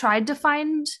I tried to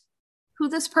find who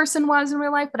this person was in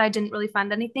real life, but I didn't really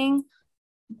find anything.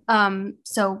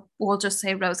 So we'll just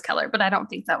say Rose Keller, but I don't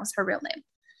think that was her real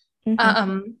name.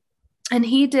 And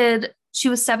she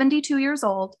was 72 years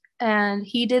old, and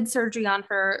he did surgery on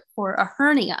her for a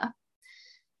hernia.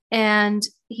 And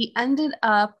he ended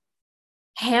up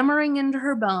hammering into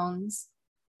her bones,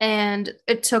 and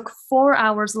it took 4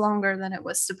 hours longer than it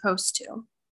was supposed to.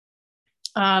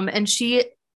 And she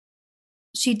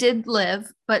did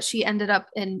live, but she ended up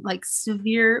in like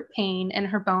severe pain, and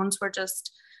her bones were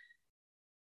just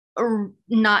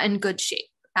not in good shape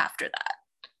after that.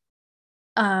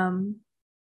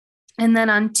 And then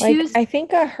on Tuesday, I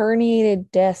think a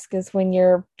herniated disc is when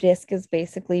your disc is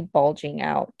basically bulging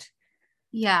out.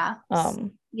 Yeah.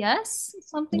 Yes,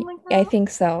 something like that. I think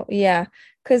so. Yeah,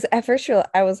 because at first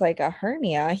I was like, a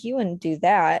hernia? He wouldn't do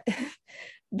that.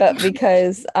 But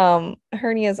because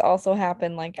hernias also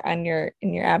happen like in your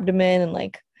abdomen, and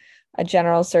like a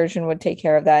general surgeon would take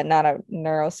care of that, not a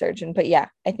neurosurgeon. But yeah,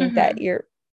 I think that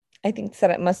I think that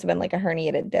it must have been like a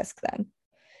herniated disc then.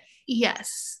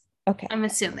 Yes. Okay. I'm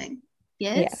assuming.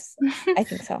 Yes. I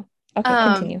think so. Okay,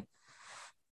 continue.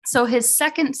 So his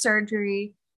second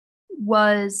surgery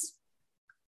was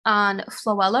on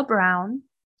Floella Brown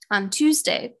on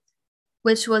Tuesday,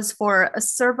 which was for a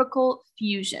cervical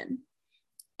fusion.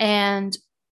 And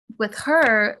with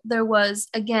her, there was,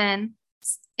 again,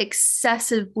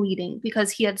 excessive bleeding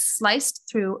because he had sliced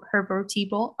through her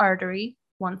vertebral artery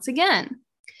once again.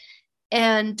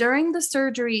 And during the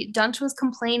surgery, Duntsch was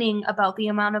complaining about the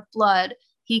amount of blood.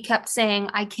 He kept saying,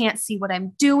 I can't see what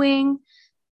I'm doing.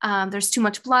 There's too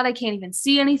much blood. I can't even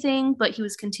see anything. But he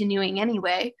was continuing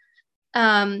anyway.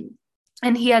 And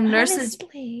he had nurses.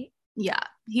 Honestly. Yeah.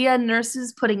 He had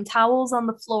nurses putting towels on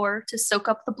the floor to soak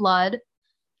up the blood.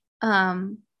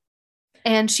 And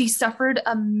she suffered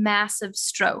a massive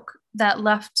stroke that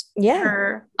left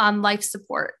her on life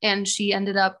support. And she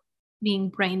ended up being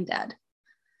brain dead.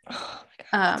 Oh my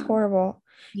God, that's horrible.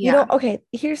 Yeah. Okay,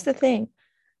 here's the thing.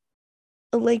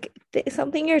 Like,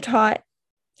 something you're taught,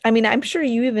 I mean, I'm sure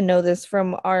you even know this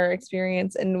from our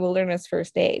experience in wilderness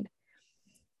first aid.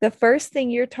 The first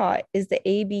thing you're taught is the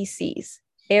ABCs: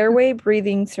 airway,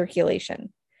 breathing,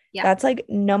 circulation. Yeah. That's like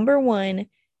number one.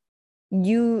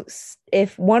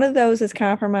 If one of those is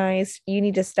compromised, you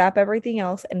need to stop everything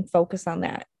else and focus on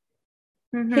that.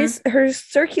 Her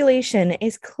circulation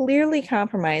is clearly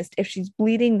compromised if she's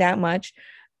bleeding that much,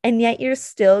 and yet you're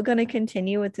still going to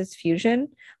continue with this fusion.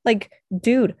 Like,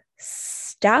 dude,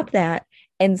 stop that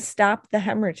and stop the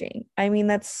hemorrhaging. I mean,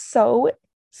 that's so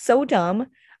dumb.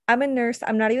 I'm a nurse.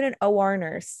 I'm not even an OR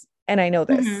nurse, and I know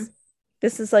this.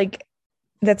 This is like,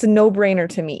 that's a no-brainer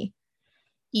to me.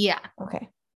 Yeah. Okay,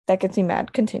 that gets me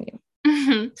mad. Continue.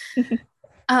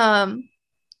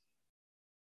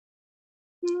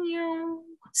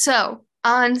 So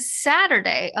on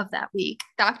Saturday of that week,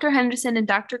 Dr. Henderson and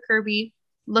Dr. Kirby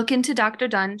look into Dr.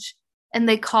 Duntsch, and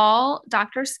they call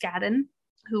Dr. Scadden,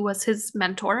 who was his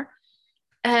mentor.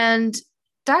 And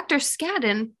Dr.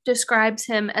 Scadden describes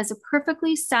him as a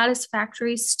perfectly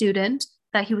satisfactory student,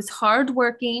 that he was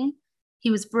hardworking,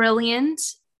 he was brilliant,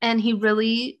 and he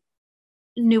really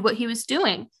knew what he was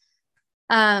doing.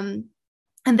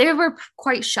 And they were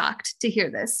quite shocked to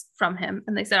hear this from him.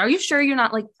 And they said, are you sure you're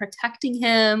not like protecting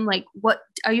him? Like, what,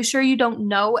 are you sure you don't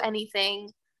know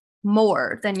anything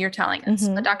more than you're telling us?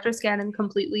 But Dr. Scadden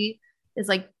completely is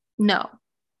like, no,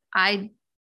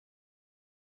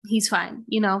 he's fine,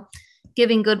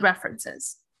 giving good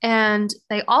references. And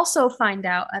they also find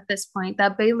out at this point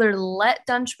that Baylor let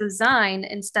Duntsch resign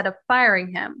instead of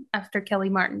firing him after Kelly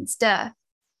Martin's death.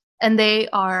 And they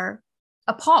are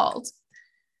appalled.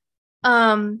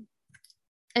 And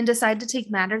decide to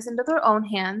take matters into their own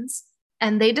hands,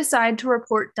 and they decide to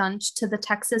report Duntsch to the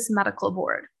Texas Medical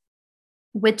Board,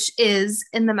 which is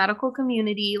in the medical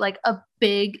community like a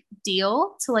big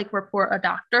deal to like report a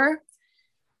doctor.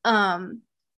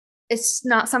 It's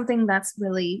not something that's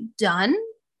really done,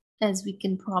 as we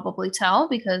can probably tell,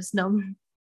 because no,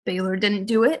 Baylor didn't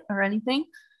do it or anything.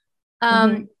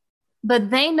 But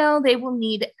they know they will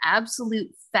need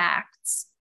absolute facts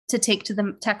to take to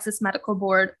the Texas Medical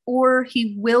Board, or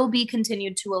he will be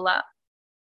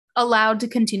allowed to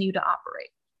continue to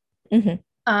operate.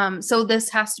 So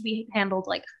this has to be handled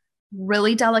like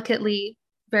really delicately,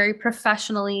 very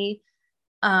professionally.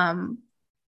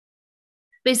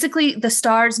 Basically, the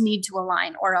stars need to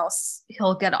align, or else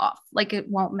he'll get off. Like, it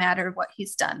won't matter what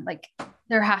he's done. Like,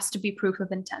 there has to be proof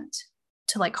of intent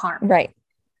to like harm. Right.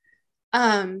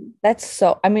 That's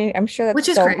so, I mean, I'm sure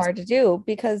that's so hard to do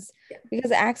because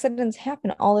accidents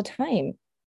happen all the time.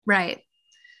 Right.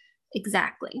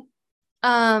 Exactly.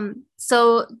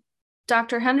 So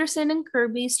Dr. Henderson and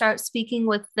Kirby start speaking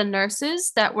with the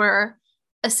nurses that were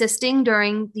assisting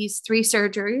during these 3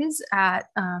 surgeries at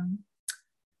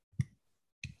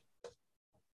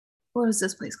what was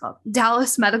this place called?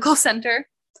 Dallas Medical Center.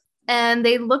 And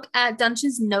they look at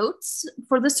Duntsch's notes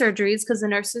for the surgeries because the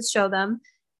nurses show them.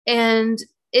 And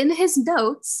in his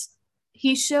notes,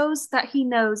 he shows that he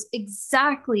knows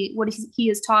exactly what he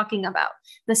is talking about.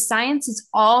 The science is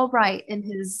all right in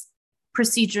his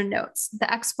procedure notes.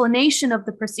 The explanation of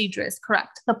the procedure is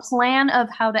correct. The plan of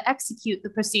how to execute the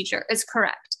procedure is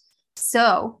correct.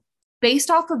 So, based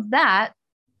off of that,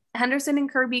 Henderson and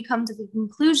Kirby come to the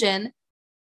conclusion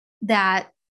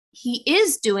that he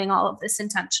is doing all of this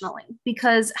intentionally,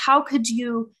 because how could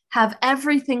you have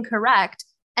everything correct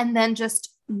and then just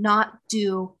not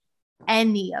do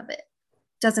any of it?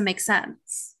 Doesn't make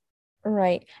sense.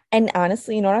 Right. And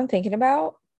honestly, you know what I'm thinking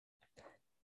about?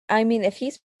 I mean, if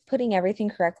he's putting everything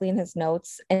correctly in his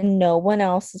notes and no one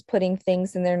else is putting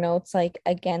things in their notes like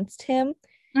against him,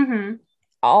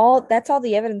 that's all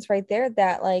the evidence right there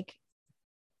that like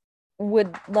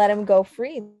would let him go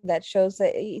free. That shows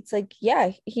that it's like,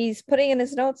 yeah, he's putting in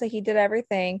his notes that he did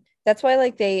everything. That's why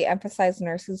like they emphasize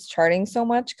nurses charting so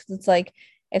much, because it's like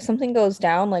if something goes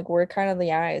down, like we're kind of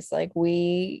the eyes, like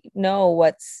we know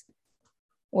what's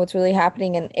what's really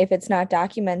happening. And if it's not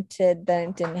documented, then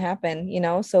it didn't happen, you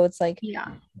know? So it's like,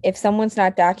 Yeah. if someone's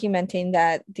not documenting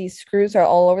that these screws are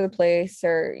all over the place,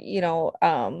 or, you know,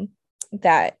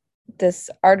 that this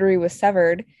artery was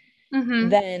severed,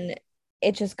 then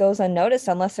it just goes unnoticed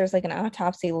unless there's like an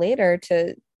autopsy later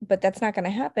but that's not going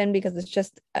to happen because it's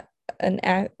just an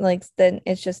act, like, then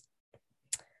it's just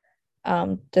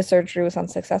the surgery was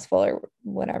unsuccessful or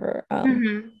whatever.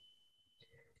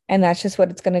 And that's just what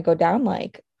it's going to go down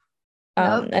like.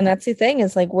 And that's the thing,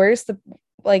 is like, where's the,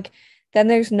 like, then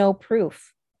there's no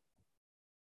proof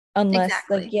unless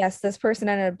like, yes, this person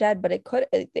ended up dead, but it could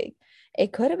have been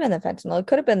the fentanyl, it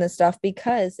could have been the stuff,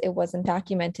 because it wasn't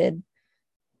documented.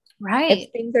 Right.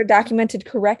 If things are documented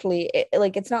correctly,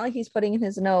 like, it's not like he's putting in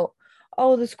his note,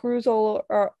 oh, the screws all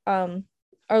are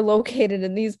located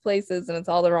in these places, and it's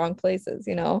all the wrong places,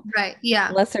 you know? Right. Yeah.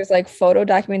 Unless there's like photo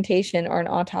documentation or an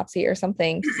autopsy or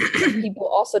something, people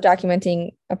also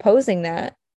documenting opposing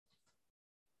that,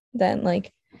 then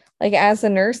like as the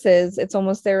nurses, it's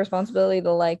almost their responsibility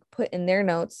to like put in their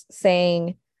notes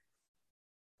saying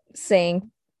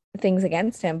things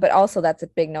against him. But also that's a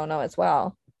big no-no as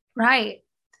well. Right.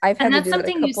 I've had to do that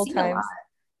a couple times.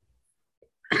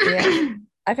 Yeah.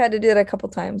 I've had to do that a couple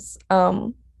times.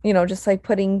 You know, just like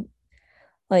putting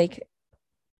like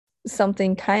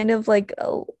something kind of like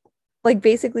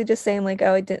basically just saying like,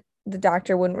 oh, the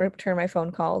doctor wouldn't return my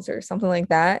phone calls or something like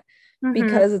that,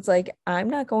 because it's like, I'm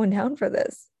not going down for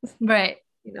this. Right.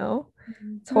 You know,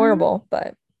 it's horrible,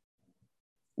 but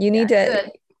you need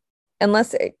to,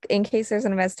 unless in case there's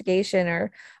an investigation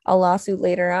or a lawsuit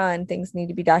later on, things need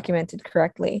to be documented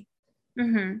correctly.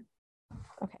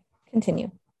 Okay,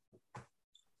 continue.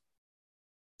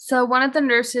 So one of the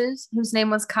nurses, whose name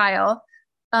was Kyle,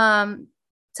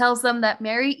 tells them that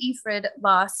Mary Efrid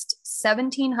lost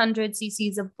 1,700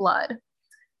 cc's of blood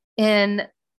in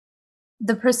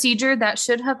the procedure that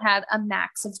should have had a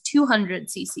max of 200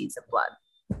 cc's of blood,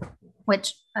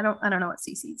 which I don't know what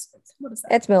cc's is. What is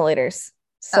that? It's milliliters.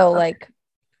 So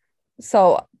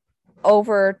so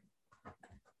over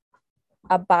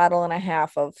a bottle and a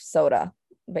half of soda,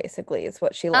 basically, is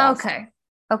what she lost.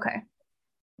 Okay.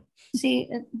 See,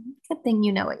 good thing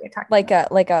you know what you're talking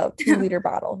about. Like a 2-liter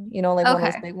bottle, you know, like one of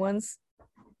those big ones.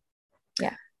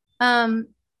 Yeah.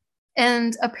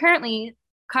 And apparently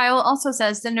Kyle also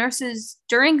says the nurses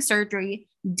during surgery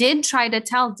did try to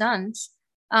tell Duntsch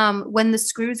when the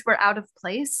screws were out of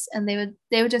place, and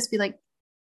they would just be like,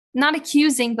 not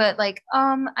accusing, but like,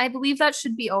 I believe that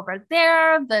should be over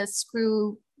there. The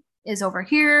screw is over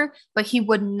here, but he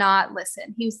would not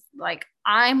listen. He was like,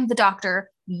 I'm the doctor.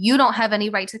 You don't have any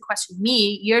right to question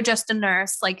me. You're just a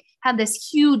nurse. Like, had this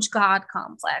huge God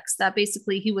complex that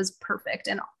basically he was perfect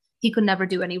and he could never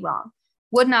do any wrong.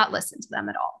 Would not listen to them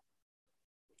at all.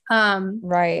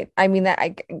 Right. I mean,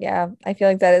 I feel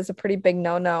like that is a pretty big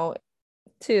no-no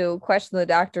to question the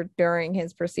doctor during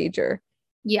his procedure.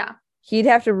 Yeah. He'd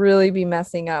have to really be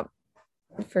messing up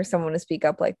for someone to speak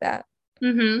up like that.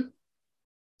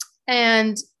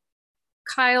 And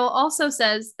Kyle also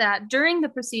says that during the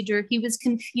procedure, he was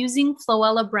confusing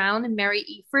Floella Brown and Mary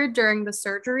Efrid during the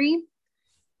surgery,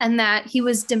 and that he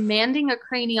was demanding a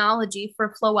craniology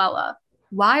for Floella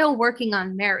while working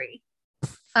on Mary.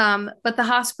 But the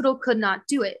hospital could not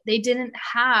do it. They didn't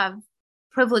have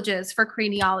privileges for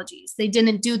craniologies. They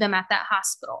didn't do them at that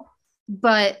hospital.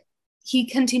 But he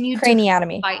continued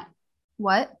craniotomy. To fight.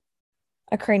 What?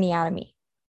 A craniotomy.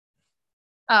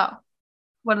 Oh,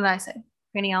 what did I say?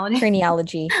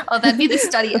 Craniology. Oh, that'd be the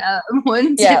study of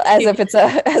one. Yeah, as if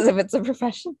it's a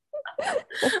profession.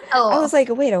 Oh, I was like,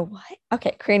 wait, a what?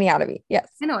 Okay, craniotomy. Yes,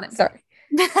 I know what I'm sorry.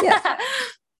 Yes.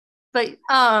 But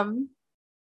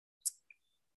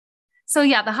so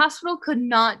yeah, the hospital could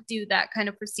not do that kind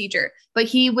of procedure, but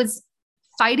he was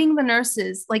fighting the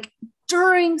nurses like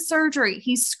during surgery.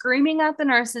 He's screaming at the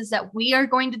nurses that we are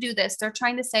going to do this. They're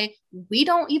trying to say, we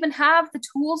don't even have the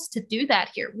tools to do that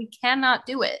here. We cannot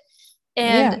do it.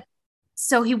 And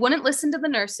so he wouldn't listen to the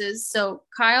nurses. So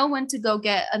Kyle went to go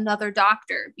get another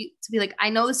doctor to be like, I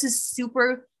know this is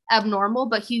super abnormal,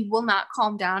 but he will not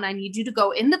calm down. I need you to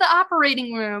go into the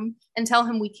operating room and tell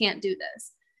him we can't do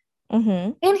this.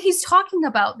 And he's talking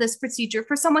about this procedure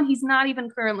for someone he's not even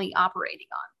currently operating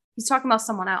on. He's talking about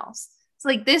someone else. It's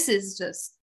like, this is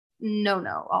just no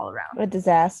all around. A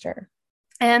disaster.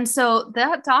 And so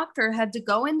that doctor had to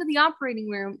go into the operating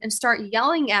room and start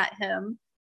yelling at him.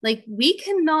 Like, we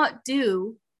cannot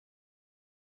do,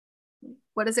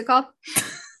 what is it called?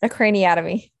 A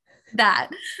craniotomy. That.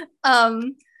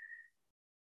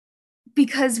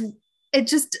 Because it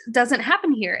just doesn't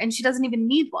happen here. And she doesn't even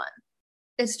need one.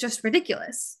 It's just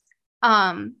ridiculous.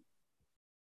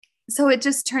 So it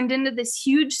just turned into this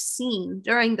huge scene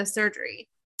during the surgery.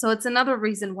 So it's another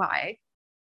reason why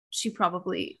she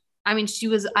probably, I mean, she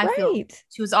was, I feel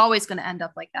she was always going to end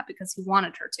up like that because he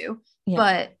wanted her to. Yeah.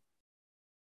 But,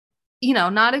 you know,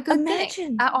 not a good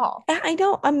thing at all. I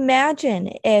don't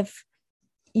imagine if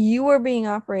you were being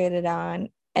operated on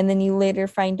and then you later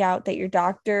find out that your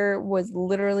doctor was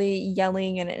literally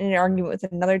yelling and in an argument with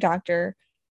another doctor,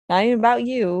 not even about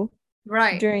you,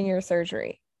 during your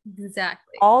surgery.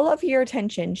 Exactly. All of your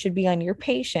attention should be on your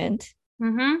patient.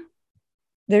 Mm-hmm.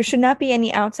 There should not be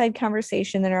any outside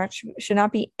conversation. There should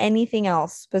not be anything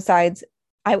else besides,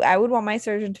 I would want my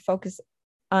surgeon to focus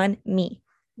on me.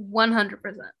 100%.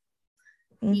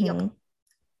 Mm-hmm. Yep.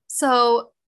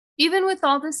 So even with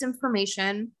all this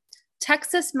information,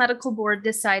 Texas Medical Board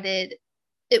decided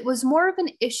it was more of an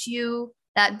issue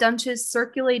that Duntsch's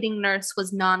circulating nurse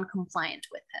was non-compliant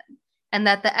with him, and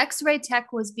that the x-ray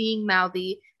tech was being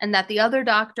mouthy, and that the other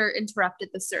doctor interrupted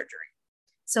the surgery.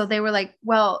 So they were like,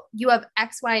 well, you have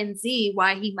X, Y, and Z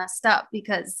why he messed up,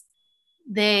 because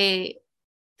the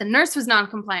nurse was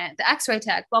non-compliant, the x-ray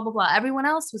tech, blah, blah, blah. Everyone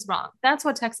else was wrong. That's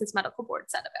what Texas Medical Board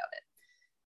said about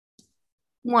it.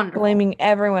 Wonderful. Blaming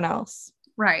everyone else.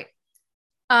 Right.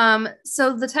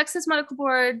 So the Texas Medical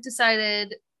Board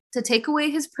decided to take away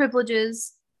his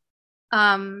privileges,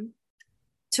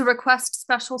 to request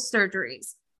special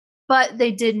surgeries, but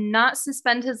they did not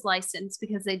suspend his license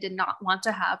because they did not want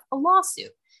to have a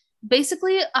lawsuit.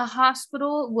 Basically, a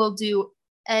hospital will do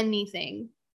anything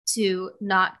to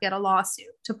not get a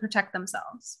lawsuit to protect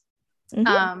themselves.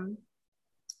 Mm-hmm.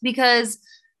 Because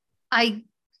I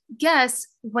guess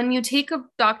when you take a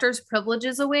doctor's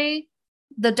privileges away,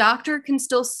 the doctor can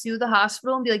still sue the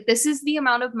hospital and be like, this is the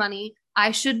amount of money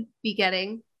I should be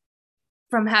getting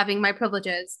from having my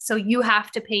privileges, so you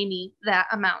have to pay me that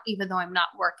amount even though I'm not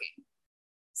working.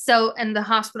 So, and the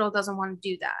hospital doesn't want to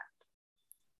do that.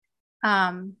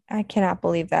 I cannot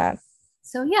believe that.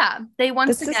 So yeah, they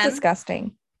once again. This is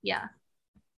disgusting. Yeah,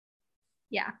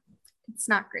 it's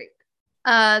not great.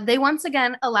 They once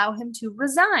again allow him to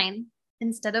resign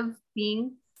instead of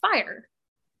being fired.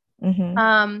 Mm-hmm.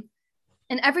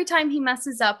 And every time he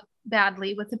messes up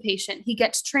badly with a patient, he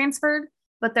gets transferred,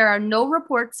 but there are no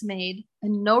reports made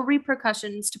and no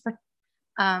repercussions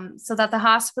so that the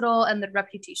hospital and the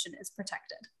reputation is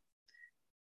protected.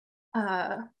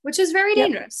 Which is very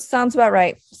dangerous. Sounds about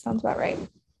right.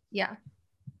 Yeah.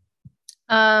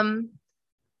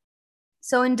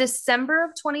 So in December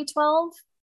of 2012,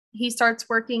 he starts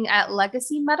working at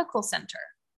Legacy Medical Center,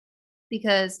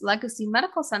 because Legacy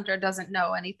Medical Center doesn't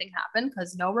know anything happened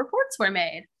because no reports were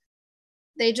made.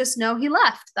 They just know he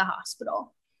left the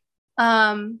hospital.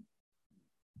 And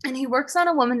he works on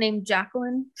a woman named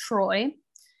Jacqueline Troy.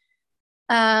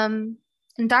 And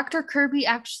Dr. Kirby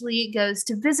actually goes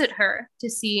to visit her to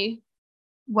see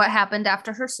what happened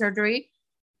after her surgery.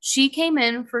 She came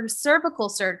in for cervical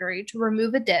surgery to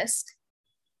remove a disc,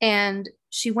 and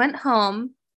she went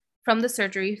home from the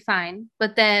surgery fine,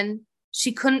 but then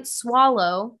she couldn't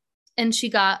swallow and she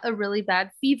got a really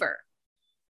bad fever.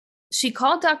 She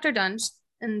called Dr. Duntsch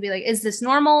and be like, is this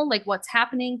normal? Like, what's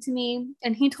happening to me?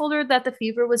 And he told her that the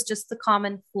fever was just the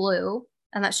common flu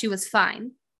and that she was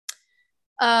fine.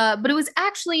 But it was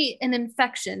actually an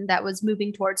infection that was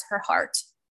moving towards her heart.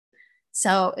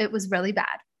 So it was really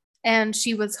bad. And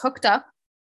she was hooked up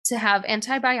to have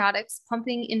antibiotics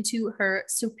pumping into her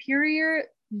superior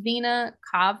vena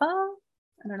cava.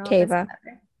 I don't know. Cava.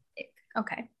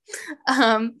 Okay.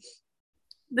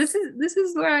 This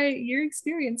is where your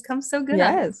experience comes so good.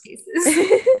 Yes. On these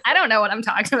cases. I don't know what I'm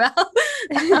talking about.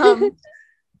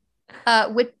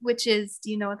 Which is, do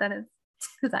you know what that is?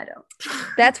 Because I don't.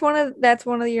 That's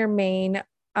one of your main.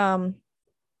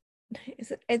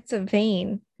 It's a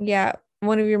vein. Yeah,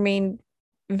 one of your main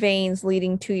veins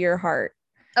leading to your heart.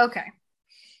 Okay.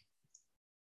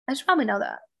 I should probably know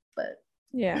that, but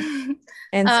yeah,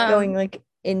 and it's going like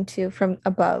from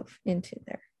above into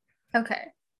there. Okay.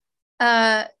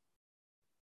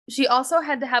 She also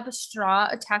had to have a straw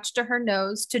attached to her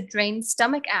nose to drain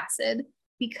stomach acid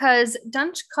because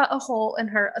Duntsch cut a hole in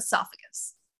her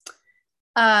esophagus.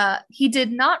 He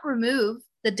did not remove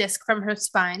the disc from her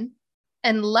spine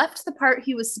and left the part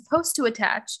he was supposed to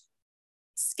attach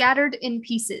scattered in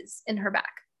pieces in her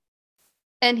back.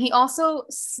 And he also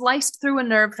sliced through a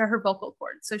nerve to her vocal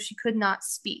cord, so she could not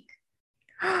speak.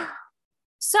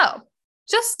 So,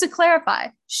 just to clarify,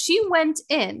 she went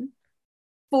in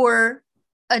for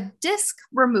a disc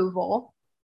removal.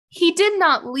 He did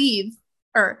not leave,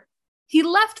 or he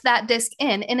left that disc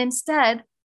in and instead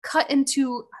cut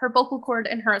into her vocal cord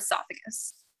and her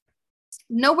esophagus.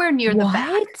 Nowhere near the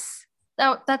back.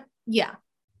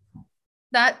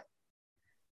 That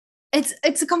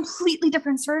It's a completely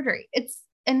different surgery.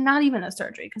 And not even a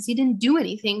surgery because he didn't do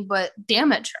anything but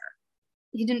damage her.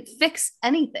 He didn't fix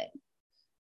anything.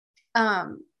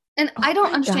 And I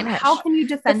don't understand, how can you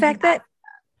defend the fact that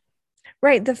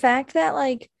right, the fact that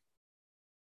like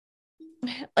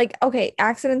okay,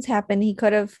 accidents happen. He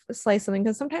could have sliced something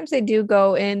because sometimes they do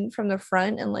go in from the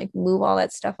front and like move all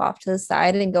that stuff off to the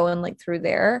side and go in like through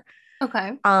there.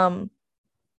 Okay.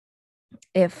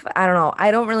 If I don't know,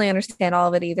 I don't really understand all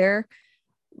of it either.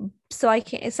 So I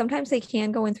can't, sometimes they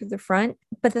can go in through the front,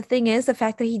 but the thing is the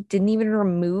fact that he didn't even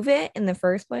remove it in the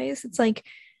first place, it's like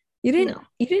you didn't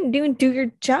even do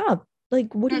your job.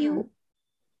 Like what do you,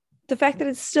 the fact that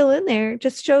it's still in there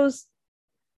just shows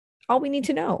all we need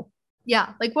to know.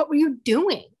 Yeah, like what were you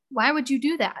doing? Why would you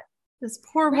do that? This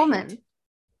poor woman.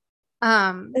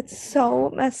 It's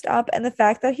so messed up. And the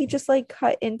fact that he just like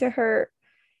cut into her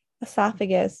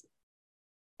esophagus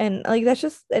and like that's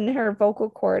just in her vocal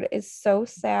cord is so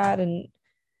sad. And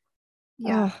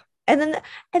yeah. And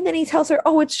then he tells her,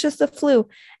 oh, it's just a flu.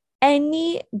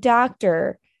 Any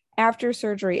doctor after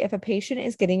surgery, if a patient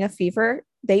is getting a fever,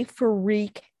 they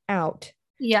freak out.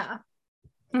 Yeah.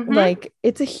 Like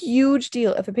it's a huge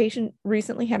deal if a patient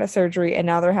recently had a surgery and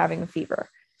now they're having a fever.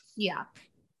 Yeah,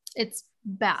 it's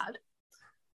bad.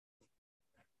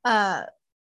 But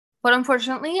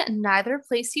unfortunately, neither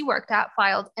place he worked at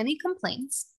filed any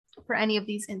complaints for any of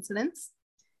these incidents.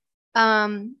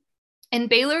 And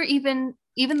Baylor, even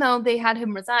though they had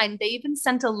him resign, they even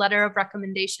sent a letter of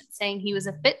recommendation saying he was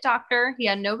a fit doctor, he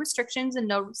had no restrictions and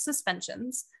no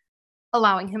suspensions,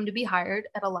 allowing him to be hired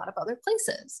at a lot of other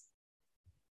places.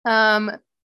 Dr.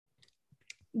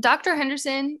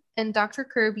 Henderson and Dr.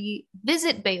 Kirby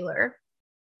visit Baylor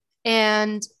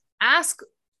and ask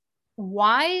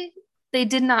why they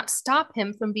did not stop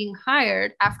him from being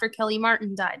hired after Kelly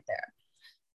Martin died there.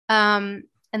 And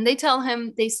they tell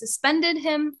him they suspended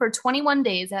him for 21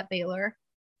 days at Baylor,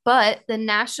 but the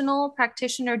National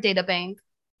Practitioner Data Bank,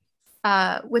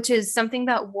 which is something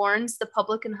that warns the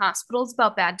public and hospitals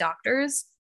about bad doctors,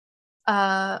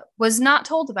 was not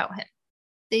told about him.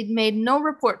 They'd made no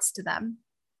reports to them.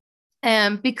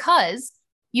 And because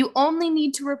you only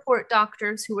need to report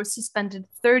doctors who were suspended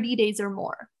 30 days or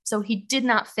more. So he did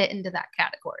not fit into that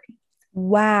category.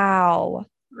 Wow.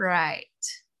 Right.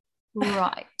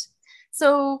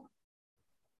 So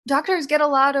doctors get a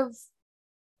lot of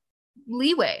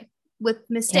leeway with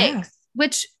mistakes,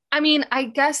 which, I mean, I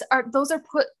guess those are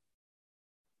put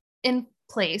in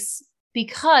place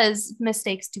because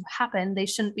mistakes do happen. They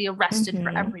shouldn't be arrested for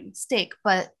every mistake,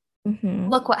 but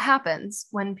look what happens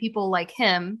when people like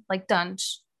him, like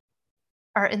Duntsch,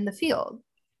 are in the field,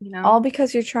 you know? All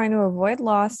because you're trying to avoid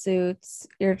lawsuits.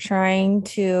 You're trying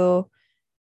to,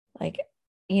 like,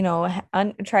 you know,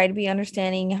 try to be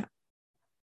understanding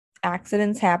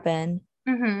accidents happen.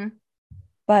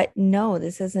 But no,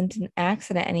 this isn't an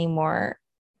accident anymore.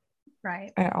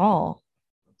 Right. At all.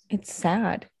 It's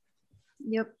sad.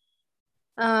 Yep.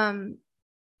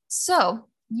 So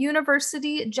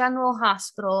University General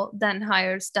Hospital then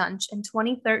hires Duntsch in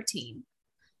 2013.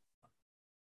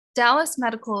 Dallas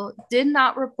Medical did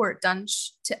not report Duntsch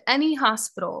to any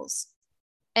hospitals.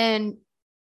 And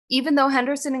even though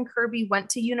Henderson and Kirby went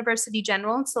to University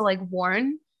General to like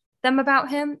warn them about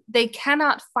him, they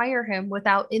cannot fire him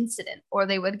without incident or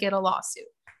they would get a lawsuit.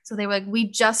 So they were like, we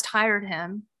just hired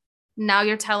him. Now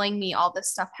you're telling me all this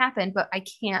stuff happened, but I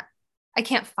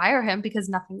can't fire him because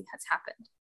nothing has happened.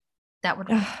 That would,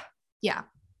 yeah.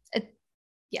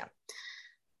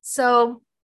 So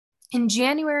in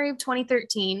January of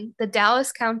 2013, the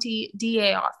Dallas County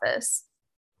DA office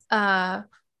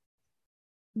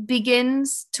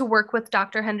begins to work with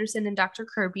Dr. Henderson and Dr.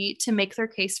 Kirby to make their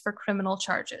case for criminal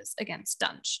charges against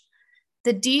Duntsch.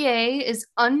 The DA is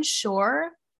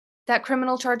unsure that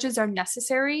criminal charges are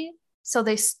necessary, so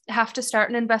they have to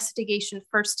start an investigation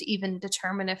first to even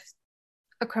determine if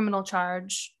a criminal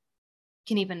charge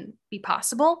can even be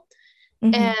possible.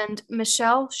 And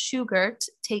Michelle Schugert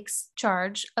takes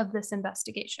charge of this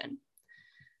investigation.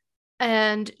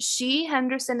 And she,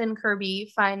 Henderson, and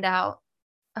Kirby find out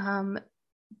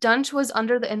Duntsch was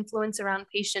under the influence around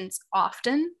patients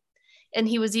often, and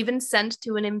he was even sent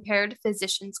to an impaired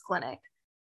physician's clinic,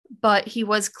 but he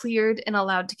was cleared and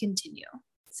allowed to continue.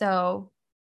 So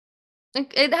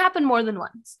it happened more than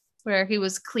once where he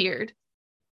was cleared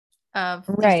of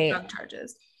these drug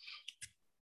charges.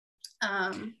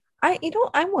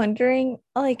 I'm wondering,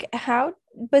 like, how,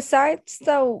 besides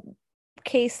the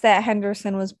case that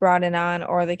Henderson was brought in on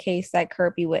or the case that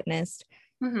Kirby witnessed,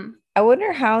 I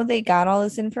wonder how they got all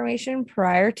this information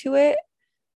prior to it,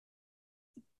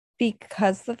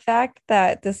 because the fact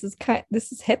that this is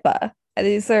HIPAA.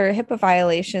 these are HIPAA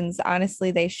violations.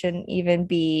 Honestly, they shouldn't even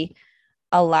be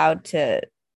allowed to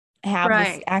have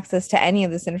this access to any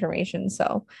of this information.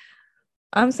 So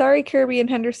I'm sorry, Kirby and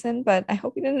Henderson, but I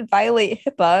hope you didn't violate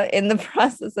HIPAA in the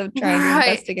process of trying to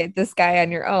investigate this guy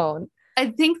on your own.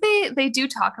 I think they do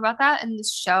talk about that in the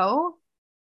show,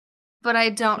 but I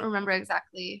don't remember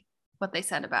exactly what they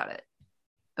said about it.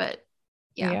 But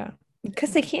yeah.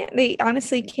 Because they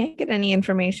honestly can't get any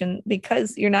information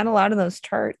because you're not allowed in those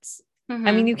charts. Mm-hmm.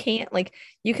 I mean, you can't, like,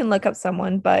 you can look up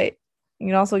someone, but you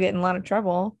can also get in a lot of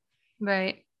trouble.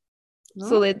 Right.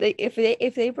 So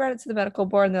if they brought it to the medical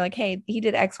board and they're like, hey, he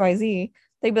did XYZ,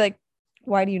 they'd be like,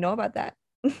 why do you know about that?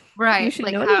 Right. You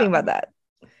shouldn't know anything about that.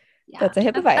 Yeah. That's a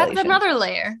HIPAA violation. That's another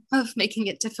layer of making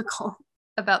it difficult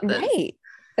about this. Right.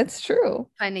 That's true.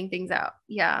 Finding things out.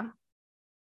 Yeah.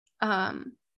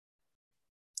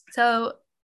 So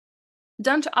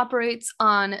Duntsch operates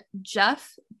on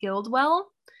Jeff Guildwell,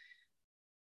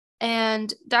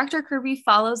 and Dr. Kirby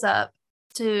follows up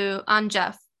on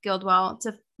Jeff Guildwell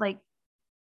to like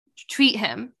treat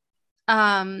him,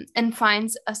 and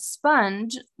finds a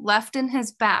sponge left in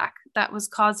his back that was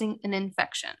causing an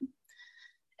infection.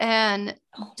 And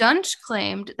Duntsch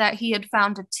claimed that he had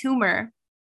found a tumor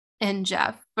in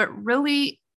Jeff, but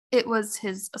really it was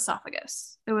his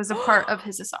esophagus. It was a part of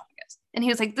his esophagus. And he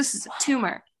was like, this is a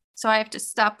tumor, so I have to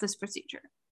stop this procedure.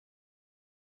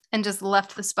 And just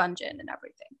left the sponge in and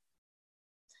everything.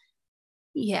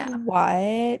 Yeah.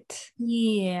 What?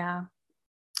 Yeah.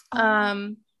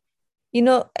 You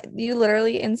know, you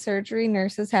literally in surgery,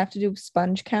 nurses have to do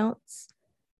sponge counts.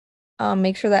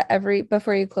 Make sure that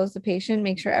before you close the patient,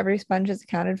 make sure every sponge is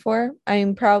accounted for. I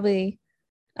mean, probably,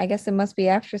 I guess it must be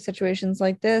after situations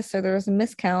like this, or there was a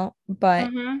miscount, but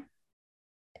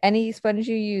any sponge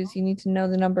you use, you need to know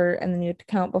the number and then you have to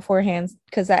count beforehand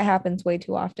because that happens way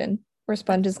too often where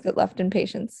sponges get left in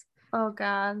patients. Oh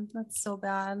God, that's so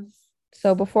bad.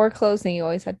 So before closing, you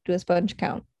always have to do a sponge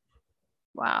count.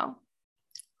 Wow.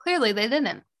 Clearly they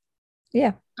didn't.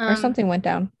 Yeah. Or something went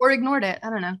down. Or ignored it. I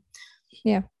don't know.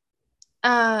 Yeah.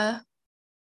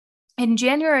 In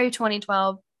January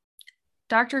 2012,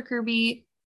 Dr. Kirby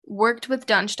worked with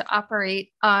Duntsch to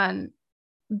operate on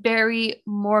Barry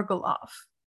Morgulov.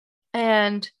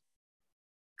 And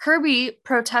Kirby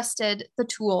protested the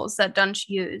tools that Duntsch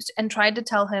used and tried to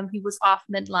tell him he was off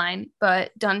midline,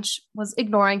 but Duntsch was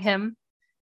ignoring him.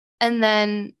 And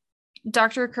then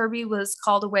Dr. Kirby was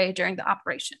called away during the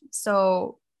operation.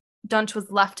 So Duntsch was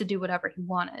left to do whatever he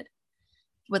wanted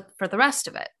for the rest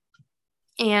of it.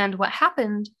 And what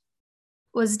happened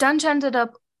was Duntsch ended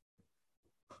up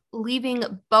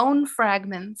leaving bone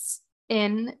fragments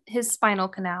in his spinal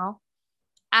canal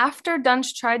after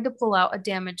Duntsch tried to pull out a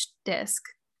damaged disc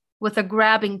with a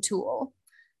grabbing tool.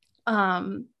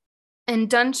 And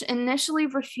Duntsch initially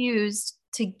refused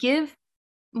to give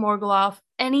Morgulov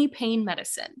any pain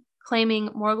medicine, claiming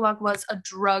Morgulov was a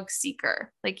drug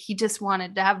seeker. Like, he just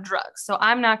wanted to have drugs. So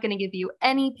I'm not going to give you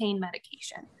any pain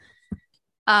medication.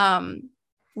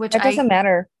 Which it doesn't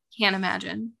matter. Can't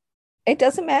imagine. It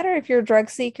doesn't matter if you're a drug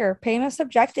seeker. Pain is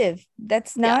subjective.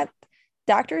 That's not,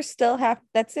 doctors still have,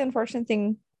 that's the unfortunate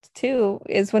thing too,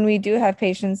 is when we do have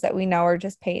patients that we know are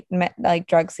just like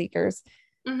drug seekers,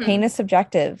 pain is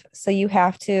subjective. So you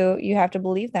have to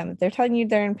believe them. If they're telling you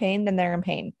they're in pain, then they're in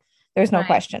pain. There's no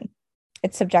question.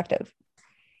 It's subjective.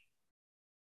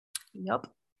 Yep.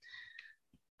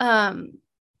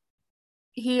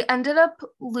 He ended up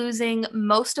losing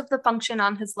most of the function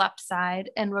on his left side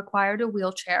and required a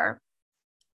wheelchair.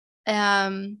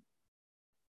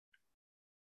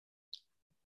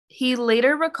 He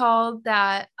later recalled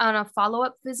that on a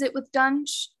follow-up visit with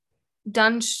Duntsch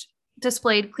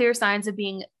displayed clear signs of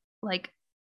being like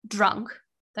drunk,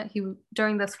 that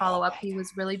during this follow-up, he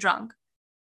was really drunk.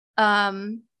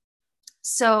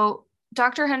 So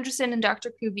Dr. Henderson and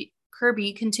Dr.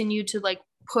 Kirby continued to like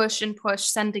push,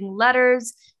 sending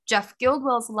letters. Jeff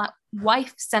Guildwell's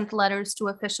wife sent letters to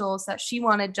officials that she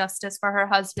wanted justice for her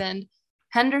husband.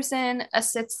 Henderson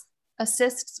assists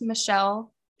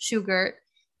Michelle Schugert.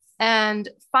 And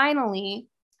finally,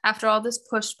 after all this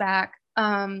pushback,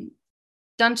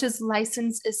 Duntsch's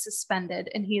license is suspended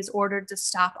and he is ordered to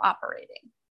stop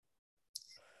operating.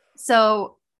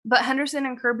 So, but Henderson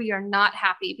and Kirby are not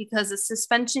happy because a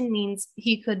suspension means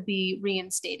he could be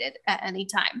reinstated at any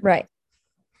time. Right.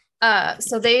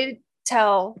 So they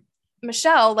tell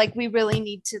Michelle, like, we really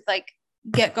need to like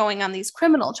get going on these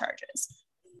criminal charges.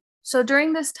 So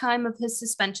during this time of his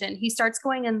suspension, he starts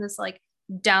going in this like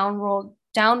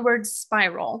downward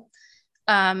spiral.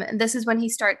 And this is when he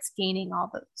starts gaining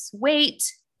all this weight.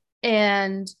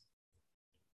 And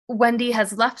Wendy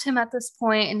has left him at this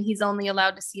point, and he's only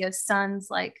allowed to see his sons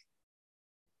like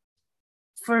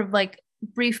for like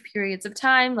brief periods of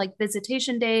time, like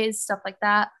visitation days, stuff like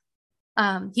that.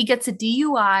 He gets a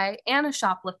DUI and a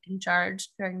shoplifting charge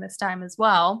during this time as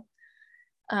well.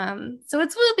 So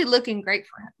it's really looking great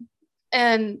for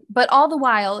him. But all the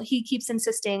while, he keeps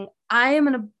insisting, I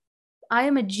am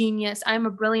a genius. I'm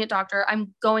a brilliant doctor.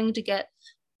 I'm going to get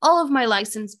all of my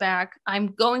license back.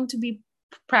 I'm going to be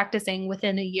practicing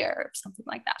within a year or something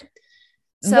like that.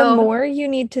 So the more you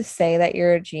need to say that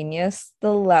you're a genius,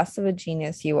 the less of a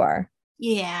genius you are.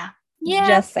 Yeah.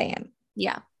 Just saying.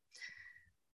 Yeah.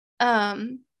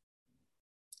 On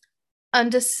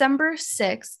December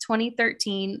 6,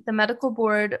 2013, the medical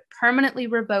board permanently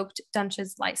revoked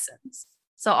Duntsch's license.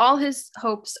 So all his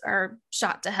hopes are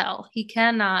shot to hell. He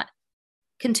cannot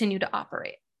continue to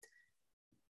operate,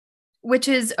 which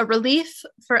is a relief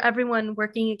for everyone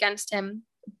working against him,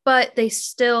 but they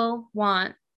still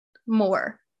want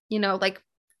more, like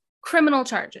criminal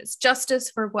charges, justice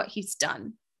for what he's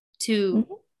done to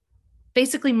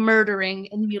basically murdering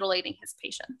and mutilating his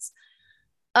patients.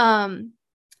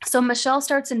 So Michelle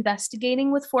starts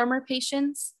investigating with former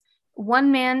patients.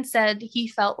 One man said he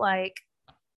felt like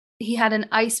he had an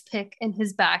ice pick in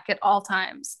his back at all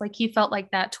times. Like he felt like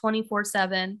that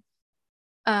 24/7.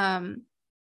 And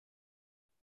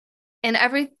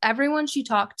everyone she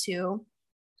talked to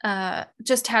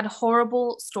just had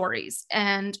horrible stories.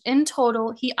 And in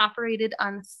total, he operated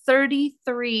on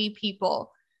 33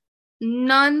 people,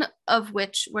 none of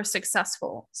which were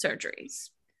successful surgeries.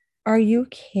 Are you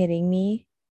kidding me?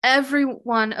 Every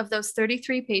one of those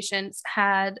 33 patients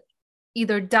had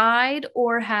either died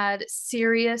or had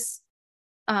serious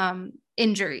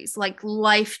injuries, like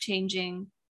life-changing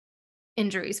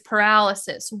injuries,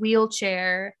 paralysis,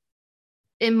 wheelchair,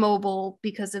 immobile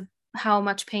because of how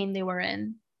much pain they were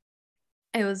in.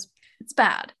 It's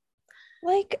bad.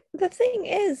 Like, the thing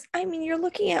is, I mean, you're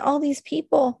looking at all these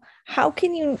people. How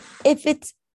can you, if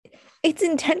it's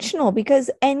intentional,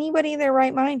 because anybody in their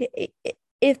right mind,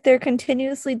 if they're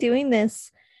continuously doing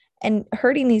this and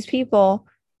hurting these people,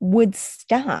 would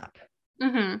stop.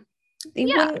 They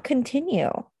wouldn't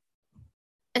continue.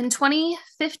 In July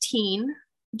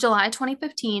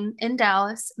 2015, in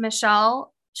Dallas,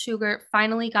 Michelle Sugar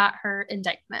finally got her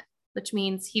indictment, which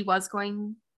means he was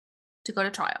going to go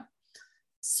to trial.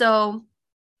 So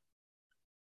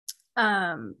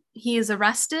he is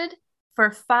arrested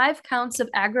for 5 counts of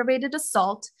aggravated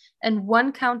assault and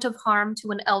 1 count of harm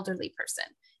to an elderly person,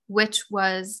 which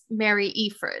was Mary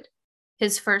Efred,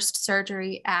 his first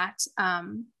surgery at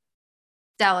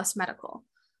Dallas Medical.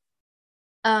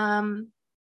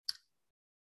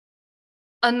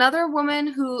 Another woman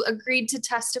who agreed to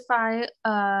testify,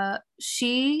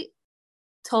 she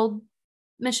told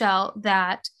Michelle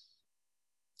that,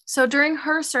 so during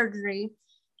her surgery,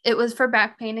 it was for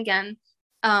back pain again.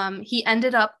 He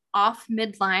ended up off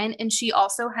midline, and she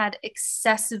also had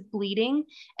excessive bleeding,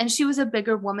 and she was a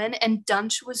bigger woman, and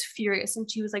Duntsch was furious, and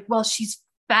she was like, well, she's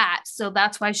fat, so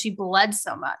that's why she bled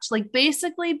so much. Like,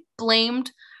 basically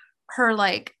blamed her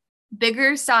like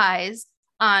bigger size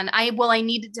on I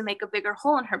needed to make a bigger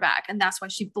hole in her back, and that's why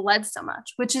she bled so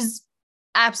much, which is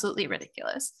absolutely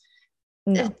ridiculous.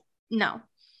 No.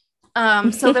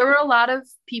 So there were a lot of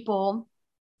people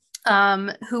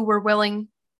who were willing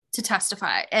to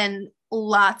testify, and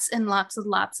lots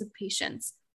of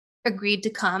patients agreed to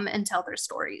come and tell their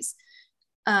stories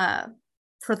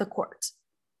for the court.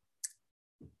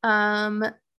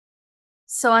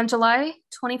 So on July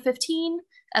 2015,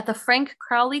 at the Frank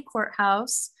Crowley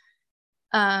Courthouse,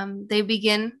 they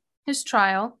begin his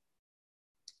trial.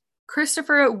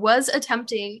 Christopher was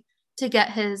attempting to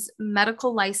get his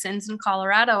medical license in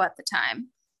Colorado at the time.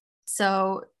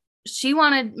 So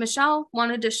Michelle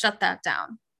wanted to shut that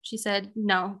down. She said,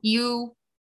 no, you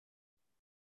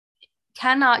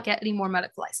cannot get any more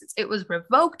medical license. It was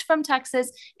revoked from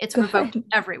Texas. It's revoked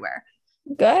everywhere.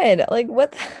 Good. Like,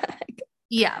 what the heck?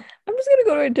 Yeah. I'm just going to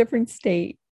go to a different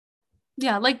state.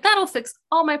 Yeah, like that'll fix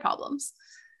all my problems.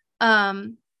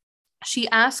 She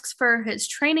asks for his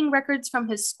training records from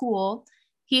his school.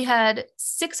 He had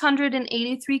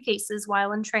 683 cases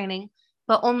while in training,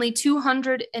 but only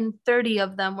 230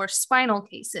 of them were spinal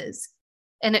cases.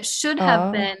 And it should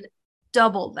have been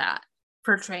double that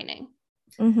for training.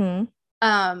 So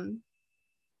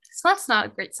that's not a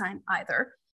great sign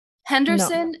either.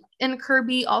 Henderson and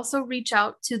Kirby also reach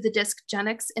out to the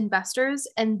Discgenics investors,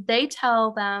 and they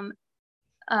tell them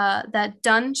that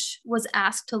Duntsch was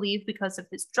asked to leave because of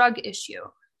his drug issue.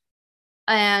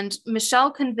 And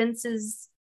Michelle convinces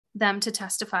them to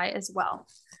testify as well.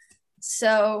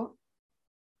 So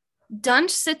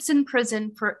Duntsch sits in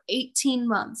prison for 18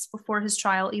 months before his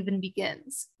trial even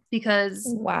begins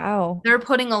because they're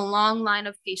putting a long line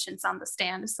of patients on the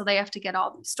stand. So they have to get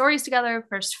all these stories together,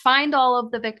 first find all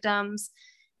of the victims.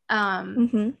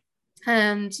 And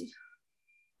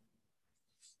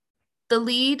the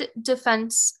lead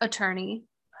defense attorney,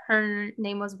 her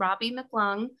name was Robbie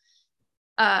McClung,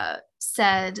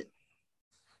 said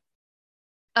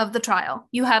of the trial,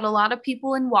 you had a lot of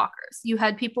people in walkers, you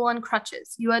had people on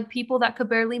crutches, you had people that could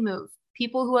barely move,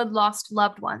 people who had lost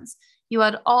loved ones, you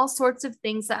had all sorts of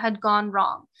things that had gone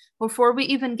wrong. Before we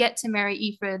even get to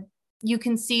Mary Efrid, you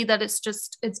can see that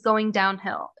it's going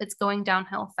downhill. It's going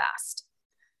downhill fast.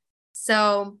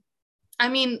 So, I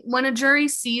mean, when a jury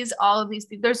sees all of these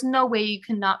people, there's no way you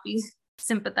cannot be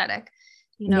sympathetic,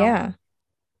 you know? Yeah.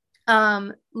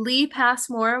 Lee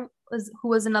Passmore, who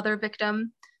was another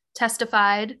victim,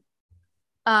 testified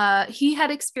he had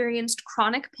experienced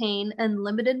chronic pain and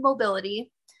limited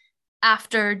mobility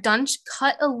after Duntsch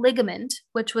cut a ligament,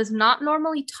 which was not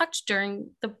normally touched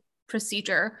during the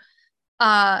procedure.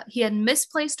 He had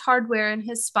misplaced hardware in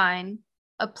his spine,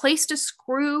 placed a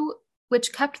screw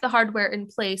which kept the hardware in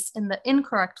place in the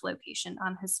incorrect location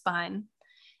on his spine,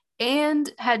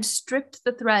 and had stripped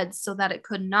the threads so that it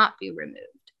could not be removed.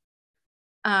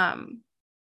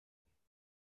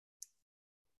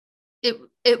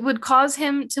 It would cause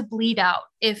him to bleed out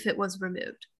if it was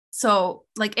removed. So,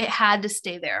 like, it had to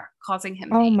stay there, causing him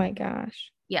pain. Oh my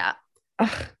gosh. Yeah.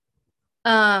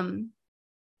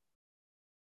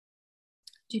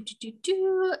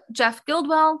 Jeff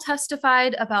Guildwell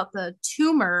testified about the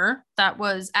tumor that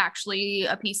was actually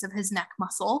a piece of his neck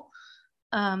muscle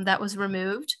that was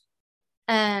removed.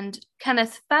 And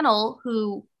Kenneth Fennell,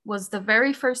 who was the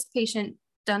very first patient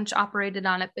Duntsch operated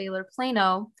on at Baylor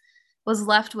Plano, was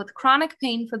left with chronic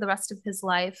pain for the rest of his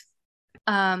life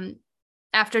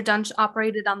after Duntsch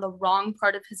operated on the wrong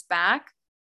part of his back.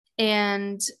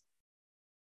 And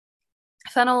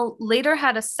Fennell later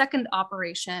had a second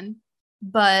operation,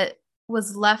 but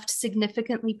was left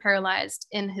significantly paralyzed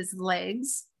in his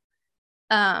legs.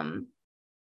 And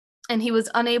he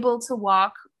was unable to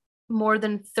walk more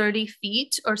than 30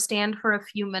 feet or stand for a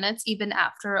few minutes, even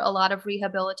after a lot of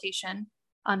rehabilitation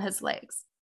on his legs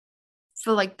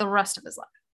for like the rest of his life.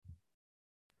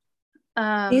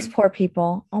 These poor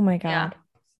people. Oh my God.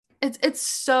 Yeah. It's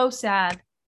so sad.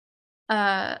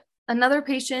 Another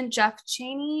patient, Jeff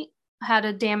Cheney, had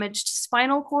a damaged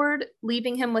spinal cord,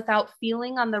 leaving him without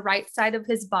feeling on the right side of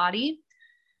his body.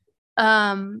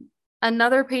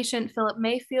 Another patient, Philip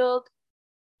Mayfield,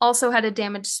 also had a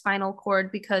damaged spinal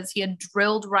cord because he had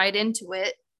drilled right into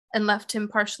it and left him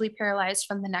partially paralyzed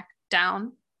from the neck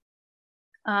down.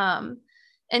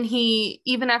 And he,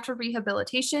 even after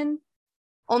rehabilitation,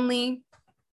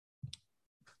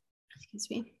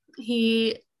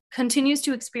 he continues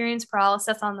to experience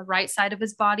paralysis on the right side of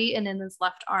his body and in his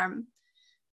left arm.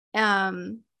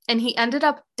 And he ended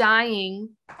up dying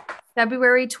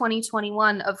February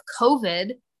 2021 of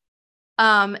COVID.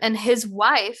 And his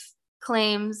wife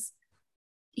claims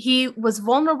he was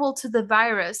vulnerable to the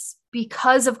virus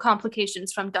because of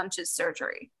complications from Duntsch's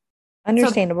surgery.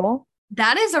 Understandable. So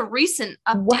that is a recent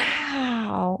update.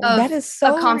 Wow. That is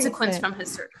so a consequence recent. from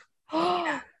his surgery.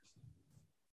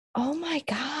 Oh my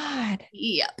God.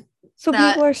 Yep. So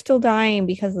people are still dying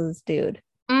because of this dude.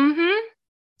 Mm-hmm.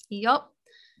 Yep.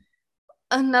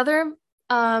 Another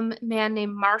man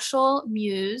named Marshall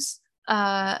Muse,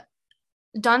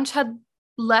 Duntsch had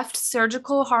left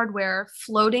surgical hardware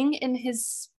floating in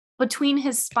between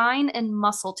his spine and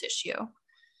muscle tissue.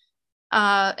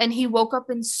 And he woke up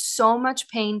in so much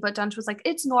pain, but Duntsch was like,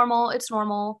 it's normal.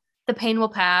 The pain will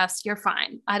pass. You're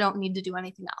fine. I don't need to do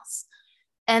anything else.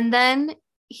 And then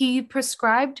he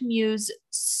prescribed Muse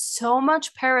so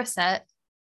much Percocet.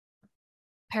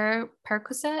 Okay.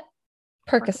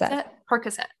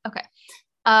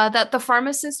 That the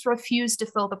pharmacist refused to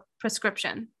fill the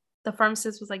prescription. The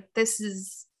pharmacist was like, this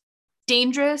is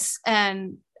dangerous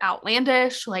and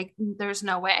outlandish. Like, there's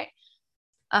no way.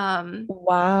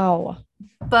 Wow.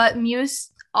 But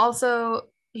Muse also,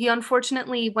 he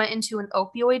unfortunately went into an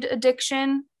opioid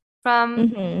addiction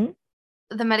from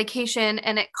the medication,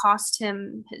 and it cost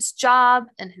him his job,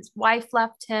 and his wife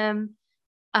left him.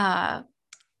 And,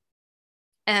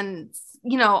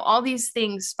 you know, all these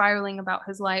things spiraling about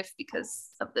his life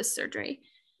because of this surgery.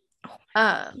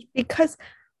 Because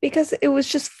it was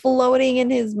just floating in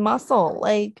his muscle.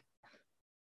 Like,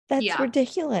 that's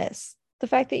ridiculous. The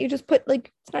fact that you just put,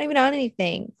 like, it's not even on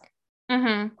anything.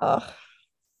 Ugh.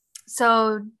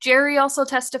 So Jerry also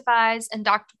testifies, and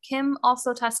Dr. Kim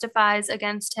also testifies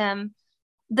against him.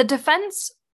 The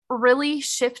defense really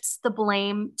shifts the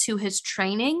blame to his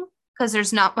training because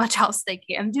there's not much else they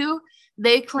can do.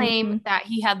 They claim that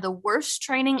he had the worst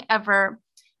training ever,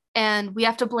 and we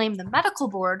have to blame the medical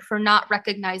board for not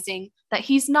recognizing that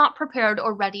he's not prepared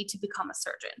or ready to become a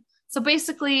surgeon. So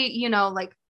basically, you know,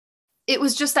 like, it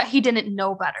was just that he didn't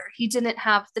know better. He didn't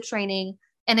have the training,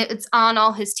 and it's on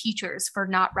all his teachers for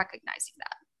not recognizing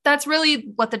that. That's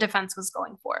really what the defense was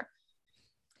going for.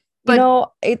 But, you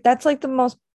know, that's like the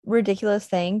most ridiculous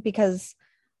thing, because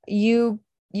you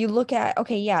look at,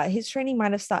 okay, yeah, his training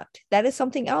might have sucked. That is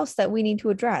something else that we need to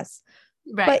address.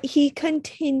 Right. But he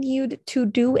continued to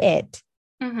do it.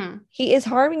 He is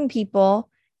harming people,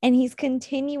 and he's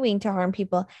continuing to harm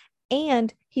people,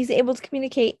 and he's able to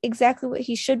communicate exactly what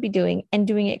he should be doing and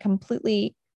doing it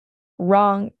completely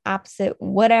wrong, opposite,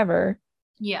 whatever.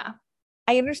 Yeah.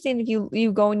 I understand if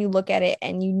you go and you look at it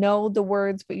and you know the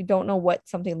words, but you don't know what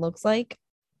something looks like.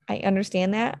 I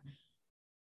understand that.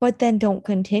 But then don't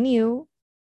continue.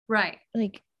 Right.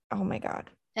 Like, oh my God.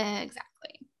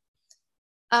 Exactly.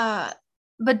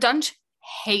 But Duntsch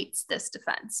hates this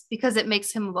defense because it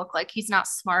makes him look like he's not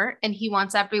smart, and he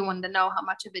wants everyone to know how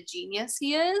much of a genius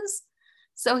he is.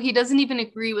 So he doesn't even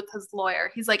agree with his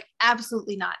lawyer. He's like,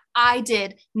 absolutely not. I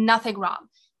did nothing wrong.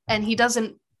 And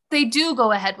they do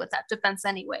go ahead with that defense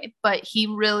anyway, but he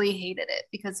really hated it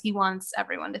because he wants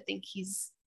everyone to think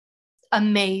he's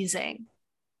amazing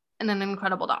and an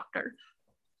incredible doctor.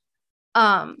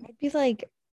 I'd be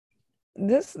like,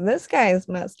 this guy is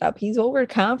messed up. He's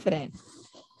overconfident.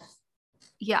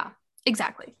 Yeah,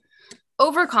 exactly.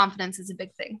 Overconfidence is a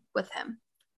big thing with him.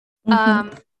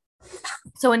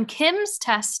 So in Kim's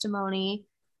testimony,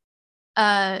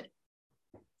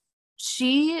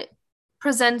 she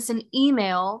presents an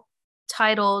email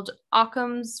titled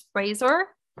Occam's Razor,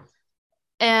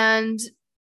 and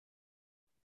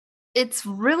it's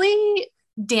really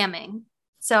damning.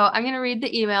 So I'm going to read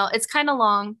the email. It's kind of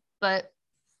long, but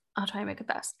I'll try and make it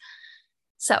fast.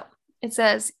 So it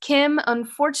says, Kim,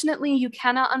 unfortunately, you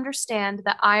cannot understand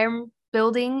that I am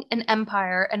building an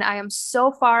empire, and I am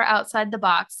so far outside the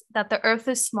box that the earth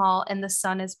is small and the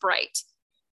sun is bright.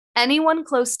 Anyone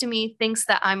close to me thinks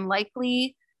that I'm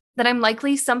likely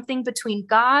something between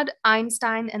God,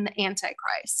 Einstein, and the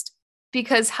Antichrist.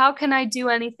 Because how can I do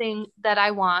anything that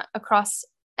I want across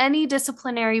any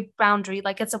disciplinary boundary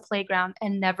like it's a playground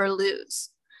and never lose?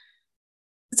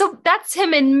 So that's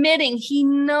him admitting he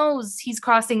knows he's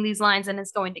crossing these lines and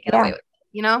is going to get away with it,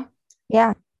 you know?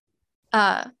 Yeah.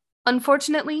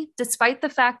 Unfortunately, despite the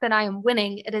fact that I am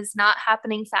winning, it is not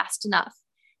happening fast enough.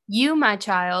 You, my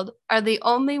child, are the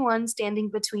only one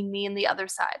standing between me and the other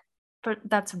side. But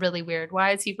that's really weird.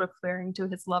 Why is he referring to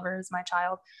his lover as my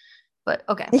child? But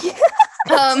okay.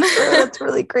 That's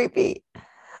really creepy.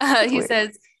 He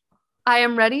says, I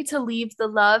am ready to leave the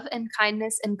love and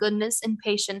kindness and goodness and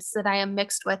patience that I am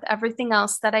mixed with everything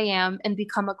else that I am and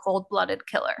become a cold-blooded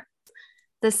killer.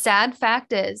 The sad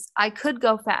fact is, I could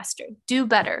go faster, do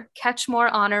better, catch more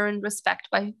honor and respect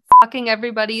by fucking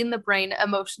everybody in the brain,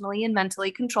 emotionally and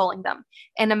mentally controlling them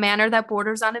in a manner that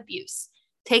borders on abuse,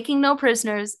 taking no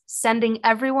prisoners, sending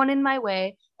everyone in my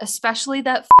way, especially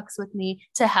that fucks with me,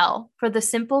 to hell for the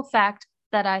simple fact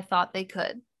that I thought they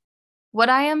could. What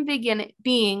I am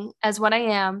being as what I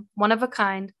am, one of a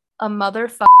kind, a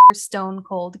motherfucker stone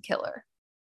cold killer.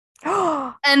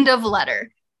 End of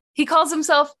letter. He calls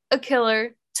himself a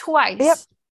killer twice. Yep.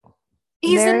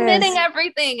 He's admitting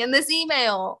everything in this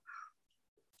email.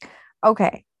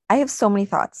 Okay. I have so many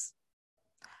thoughts.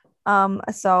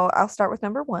 So I'll start with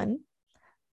number 1.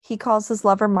 He calls his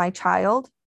lover my child.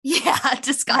 Yeah,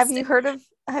 disgusting.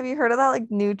 Have you heard of that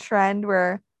like new trend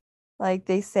where like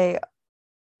they say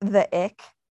the ick?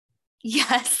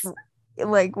 Yes.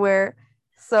 Like where,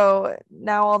 so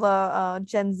now all the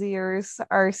Gen Zers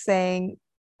are saying,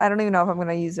 I don't even know if I'm going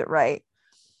to use it right,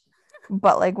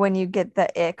 but like when you get the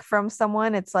ick from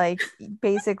someone, it's like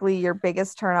basically your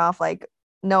biggest turn off, like,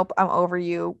 nope, I'm over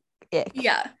you, ick.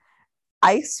 Yeah.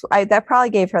 I that probably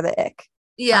gave her the ick.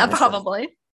 Yeah, honestly. Probably.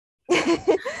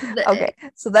 Okay,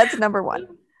 so that's number 1.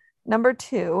 Number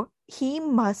 2, he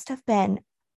must have been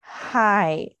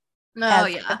high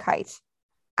as a kite.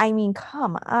 I mean,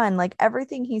 come on, like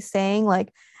everything he's saying,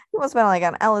 like he must have been like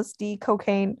on LSD,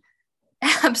 cocaine,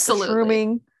 absolutely,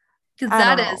 shrooming.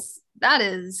 Because that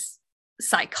is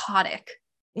psychotic.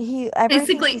 He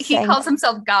calls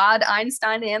himself God,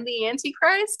 Einstein, and the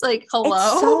Antichrist. Like, hello.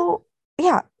 It's so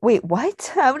yeah. Wait,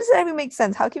 what? How does that even make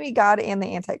sense? How can he be God and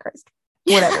the Antichrist?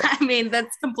 Whatever. I mean,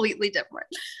 that's completely different.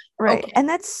 Right. Okay. And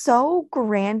that's so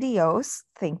grandiose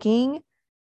thinking.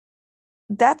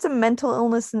 That's a mental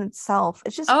illness in itself.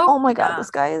 It's just, oh my God, this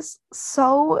guy is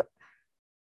so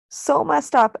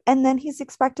messed up. And then he's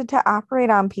expected to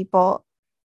operate on people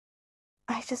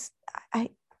I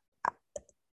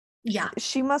Yeah,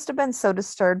 she must have been so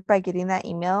disturbed by getting that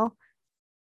email.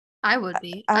 I would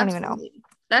be. I don't even know. Absolutely.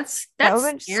 That That would would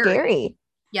have been scary.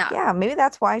 Yeah. Yeah, maybe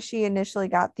that's why she initially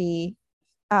got the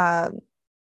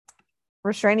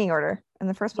restraining order in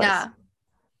the first place. Yeah.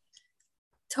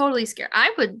 Totally scary.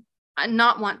 I would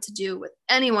not want to do with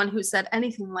anyone who said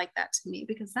anything like that to me,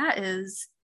 because that is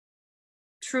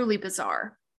truly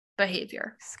bizarre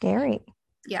behavior. Scary.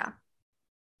 Yeah.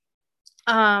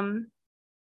 So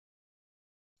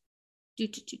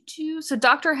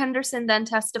Dr. Henderson then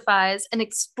testifies and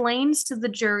explains to the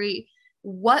jury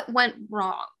what went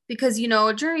wrong, because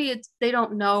a jury, they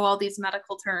don't know all these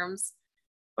medical terms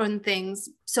and things.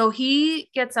 So he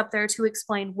gets up there to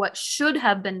explain what should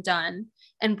have been done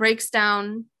and breaks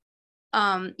down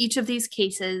each of these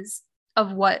cases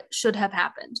of what should have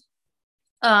happened.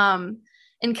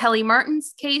 In Kelly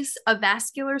Martin's case, a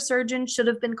vascular surgeon should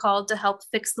have been called to help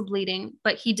fix the bleeding,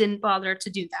 but he didn't bother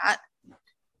to do that.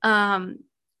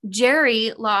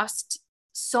 Jerry lost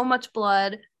so much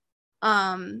blood,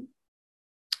 and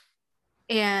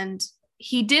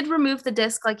he did remove the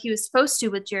disc like he was supposed to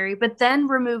with Jerry, but then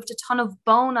removed a ton of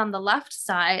bone on the left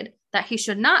side that he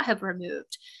should not have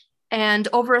removed. And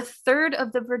over a third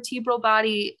of the vertebral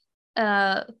body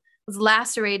was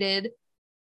lacerated.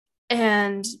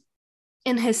 And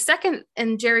in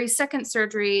Jerry's second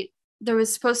surgery, there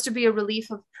was supposed to be a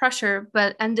relief of pressure,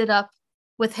 but ended up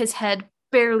with his head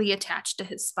barely attached to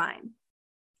his spine.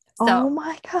 So oh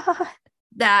my God.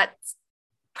 That's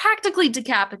practically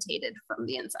decapitated from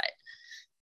the inside.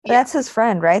 That's his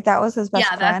friend, right? That was his best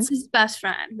friend? Yeah, that's his best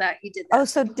friend that he did that. Oh,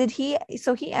 so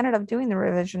he ended up doing the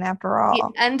revision after all. He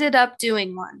ended up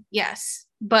doing one, yes.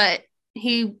 But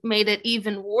he made it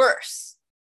even worse.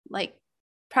 Like,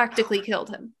 practically killed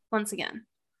him once again.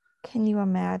 Can you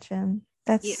imagine?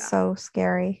 That's so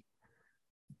scary.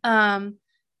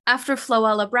 After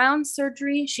Floella Brown's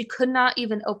surgery, she could not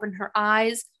even open her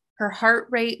eyes. Her heart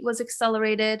rate was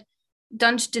accelerated.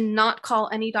 Duntsch did not call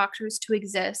any doctors to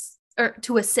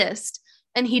assist,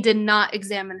 and he did not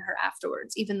examine her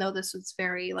afterwards, even though this was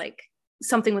very,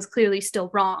 something was clearly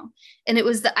still wrong. And it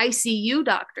was the ICU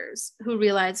doctors who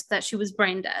realized that she was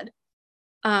brain dead.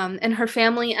 And her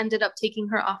family ended up taking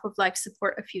her off of life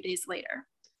support a few days later.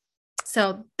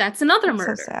 So that's another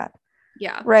murder. So sad.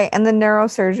 Yeah. Right. And the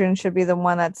neurosurgeon should be the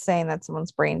one that's saying that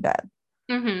someone's brain dead.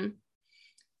 Mm-hmm.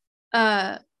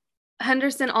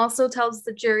 Henderson also tells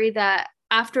the jury that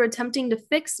after attempting to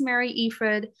fix Mary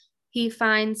Efred, he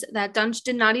finds that Duntsch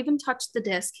did not even touch the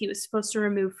disc he was supposed to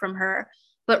remove from her,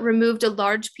 but removed a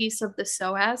large piece of the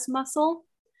psoas muscle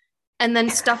and then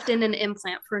stuffed in an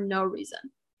implant for no reason.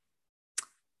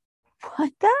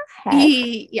 What the heck?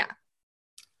 Yeah.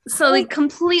 So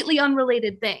completely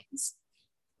unrelated things.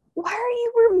 Why are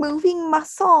you removing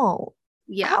muscle?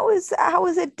 Yeah. How is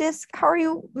a disc? How are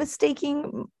you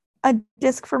mistaking a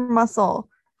disc for muscle?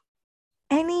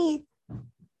 I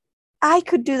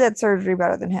could do that surgery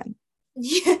better than him.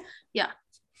 Yeah.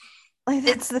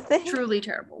 That's the thing. Truly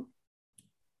terrible.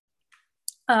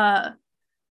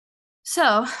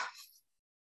 So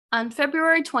on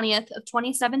February 20th of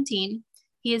 2017,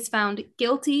 he is found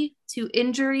guilty to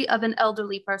injury of an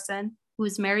elderly person, who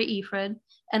is Mary Efred,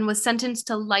 and was sentenced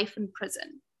to life in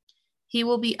prison. He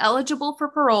will be eligible for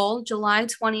parole July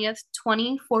 20th,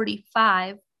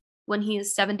 2045, when he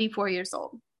is 74 years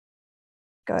old.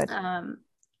 Good.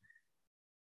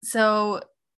 So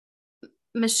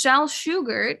Michelle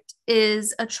Shugart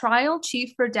is a trial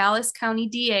chief for Dallas County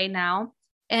DA now,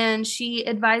 and she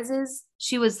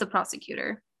was the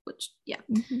prosecutor,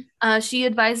 she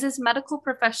advises medical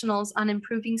professionals on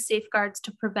improving safeguards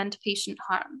to prevent patient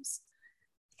harms.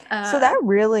 So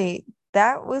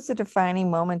that was a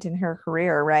defining moment in her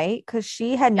career, right? Because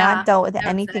she had not dealt with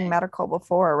anything medical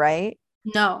before, right?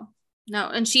 No.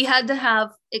 And she had to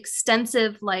have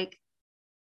extensive,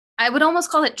 I would almost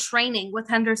call it training with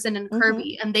Henderson and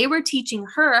Kirby. And they were teaching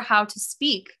her how to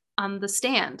speak on the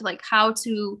stand, how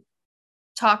to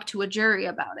talk to a jury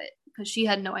about it, because she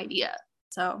had no idea.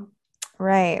 So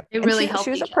right. It really helped.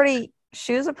 She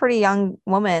was a pretty young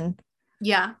woman.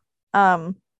 Yeah.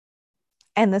 And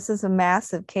this is a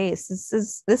massive case.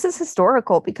 This is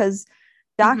historical, because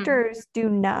doctors do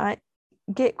not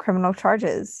get criminal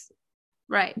charges.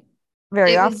 Right.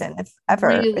 Very often, if ever.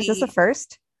 Really, is this a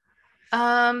first?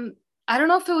 I don't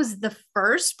know if it was the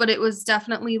first, but it was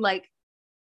definitely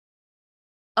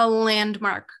a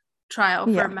landmark trial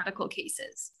for medical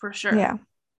cases, for sure. Yeah.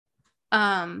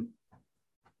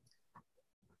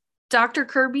 Dr.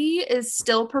 Kirby is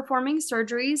still performing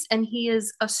surgeries, and he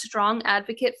is a strong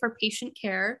advocate for patient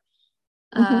care.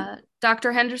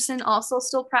 Dr. Henderson also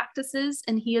still practices,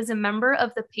 and he is a member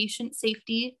of the Patient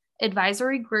Safety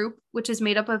Advisory Group, which is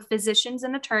made up of physicians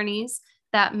and attorneys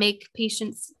that making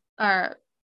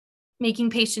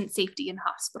patient safety in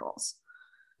hospitals.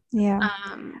 Yeah.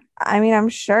 I mean, I'm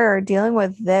sure dealing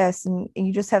with this and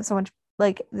you just have so much,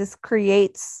 like, this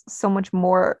creates so much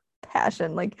more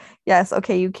passion. Like, yes,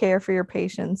 okay, you care for your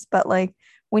patients, but like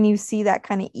when you see that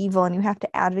kind of evil and you have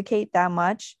to advocate that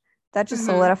much, that just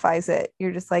solidifies it.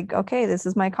 You're just like, okay, this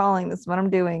is my calling. This is what I'm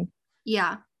doing.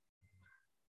 Yeah.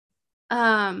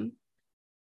 But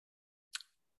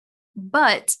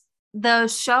the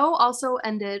show also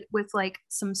ended with like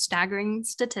some staggering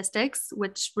statistics,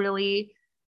 which really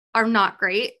are not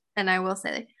great. And I will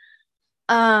say,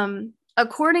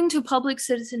 according to public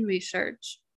citizen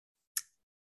research,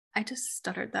 I just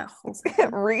stuttered that whole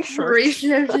research.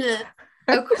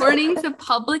 According to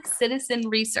public citizen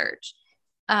research,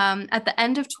 at the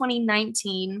end of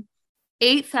 2019,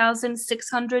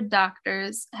 8,600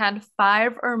 doctors had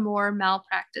 5 or more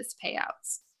malpractice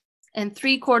payouts, and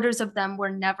 3/4 of them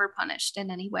were never punished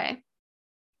in any way.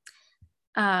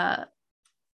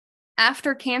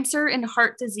 After cancer and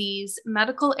heart disease,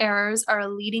 medical errors are a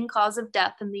leading cause of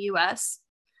death in the US.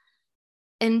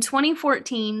 In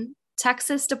 2014,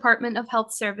 Texas Department of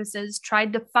Health Services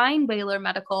tried to fine Baylor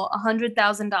Medical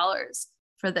 $100,000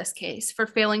 for this case for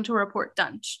failing to report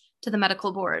Duntsch to the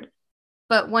medical board.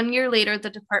 But 1 year later,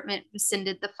 the department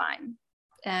rescinded the fine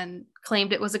and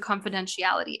claimed it was a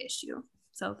confidentiality issue.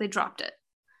 So they dropped it.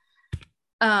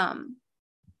 And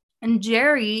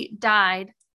Jerry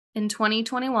died in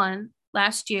 2021,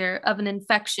 last year, of an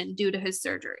infection due to his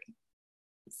surgery.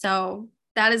 So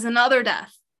that is another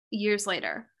death years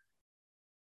later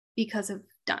because of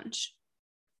Duntsch,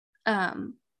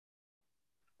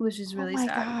 which is really sad.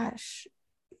 Oh my gosh.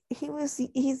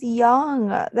 He's young.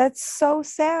 That's so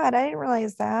sad. I didn't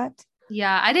realize that.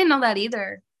 Yeah, I didn't know that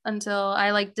either until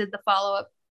I like did the follow-up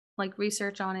like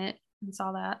research on it and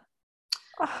saw that.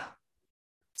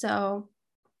 So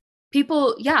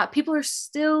people are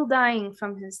still dying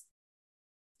from his,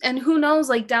 and who knows,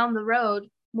 like down the road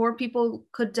more people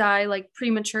could die like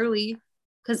prematurely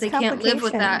because they can't live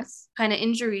with that kind of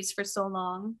injuries for so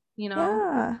long, you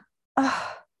know. Yeah.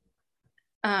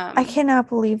 I cannot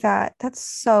believe that. That's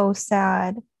so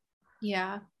sad.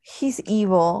 Yeah. He's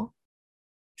evil.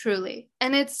 Truly.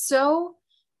 And it's so,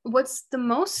 what's the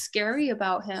most scary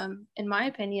about him, in my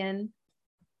opinion,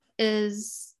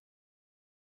 is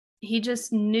he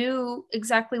just knew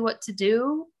exactly what to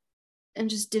do and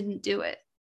just didn't do it.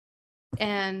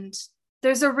 And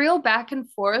there's a real back and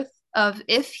forth of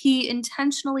if he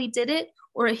intentionally did it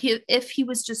or if he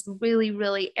was just really,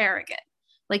 really arrogant.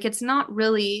 Like, it's not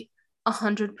really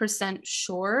 100%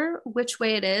 sure which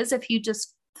way it is, if he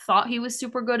just thought he was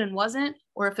super good and wasn't,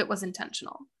 or if it was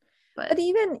intentional. But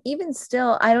even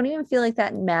still, I don't even feel like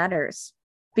that matters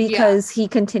because he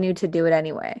continued to do it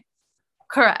anyway.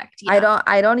 Correct. Yeah.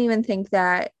 I don't even think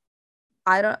that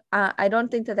I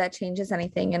don't think that changes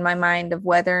anything in my mind of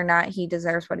whether or not he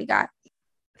deserves what he got.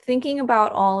 Thinking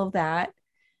about all of that,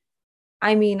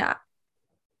 I mean,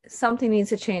 something needs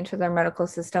to change with our medical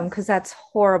system because that's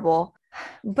horrible.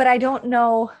 But I don't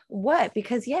know what,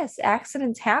 because yes,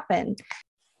 accidents happen.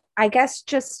 I guess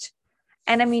just,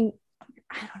 and I mean,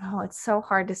 I don't know. It's so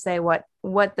hard to say what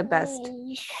the best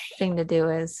thing to do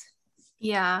is.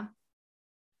 Yeah.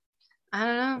 I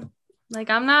don't know. Like,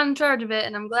 I'm not in charge of it,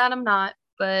 and I'm glad I'm not,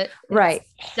 but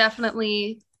it's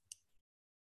definitely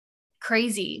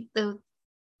crazy the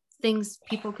things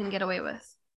people can get away with.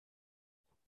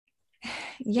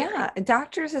 Yeah,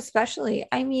 doctors especially.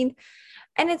 I mean,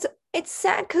 and it's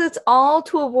sad because it's all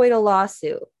to avoid a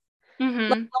lawsuit.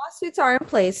 Like, lawsuits are in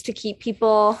place to keep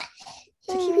people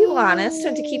honest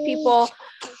and to keep people.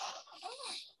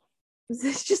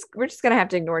 We're just gonna have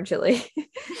to ignore Chili.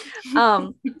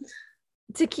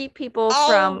 To keep people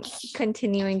from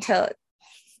continuing to,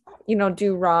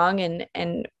 do wrong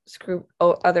and screw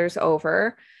others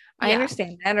over. Yeah. I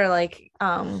understand that. Or like,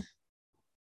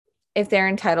 if they're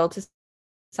entitled to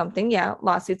something,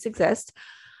 lawsuits exist.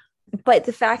 But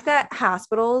the fact that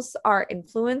hospitals are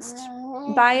influenced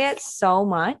by it so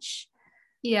much,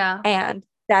 and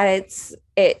that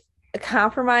it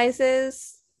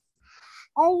compromises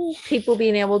people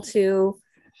being able to,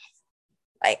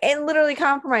 it literally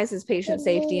compromises patient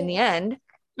safety in the end,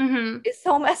 is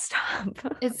so messed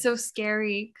up. It's so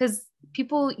scary because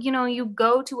people, you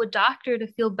go to a doctor to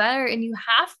feel better, and you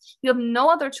have no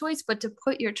other choice but to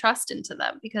put your trust into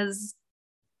them, because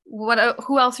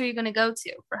who else are you going to go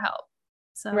to for help?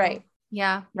 So right.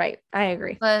 I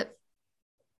agree. But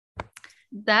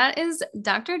that is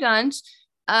Dr. Duntsch.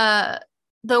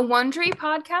 the Wondery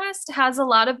podcast has a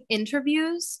lot of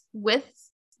interviews with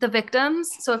the victims.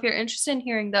 So if you're interested in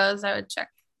hearing those, I would check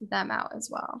them out as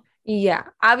well. Yeah,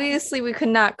 obviously we could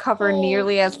not cover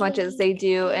nearly as much as they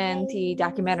do in the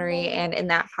documentary and in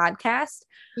that podcast.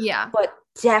 Yeah. But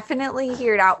definitely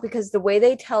hear it out because the way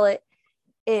they tell it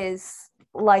is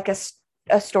like a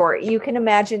story. You can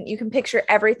imagine, you can picture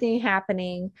everything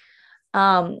happening.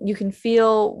 You can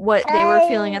feel what they were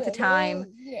feeling at the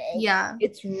time. Yeah.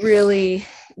 It's really,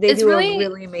 they do a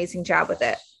really amazing job with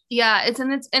it. Yeah, it's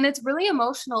really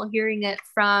emotional hearing it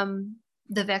from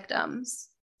the victims.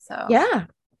 So yeah.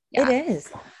 It is.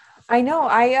 I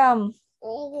know.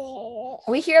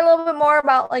 We hear a little bit more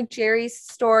about like Jerry's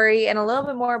story and a little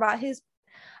bit more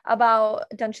about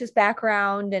Duntsch's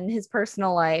background and his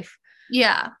personal life.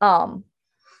 Yeah.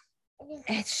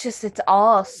 It's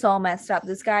all so messed up.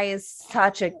 This guy is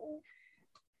such a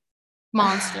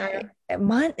monster.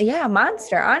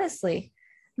 Monster, honestly.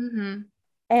 Mm-hmm.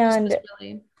 And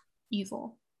really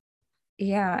evil.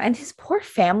 Yeah, and his poor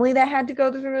family that had to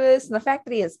go through this, and the fact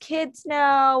that he has kids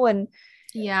now, and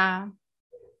yeah,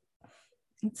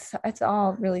 it's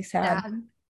all really sad.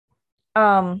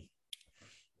 But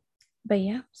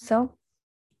yeah, so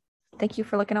thank you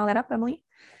for looking all that up, Emily.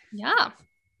 Yeah.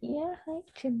 Hi,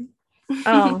 Jimmy.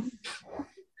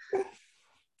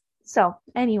 So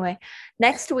anyway,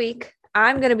 next week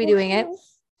I'm gonna be doing it.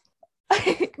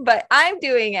 But I'm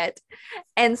doing it.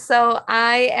 And so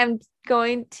I am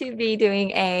going to be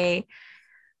doing a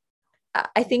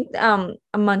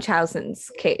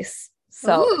Munchausen's case.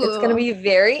 So it's going to be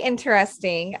very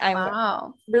interesting.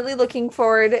 I'm really looking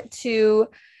forward to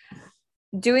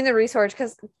doing the research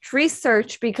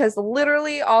because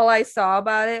literally all I saw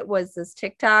about it was this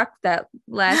TikTok that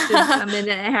lasted a minute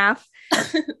and a half.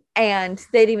 And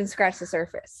they didn't even scratch the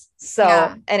surface. So,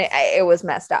 and it was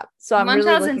messed up. So I'm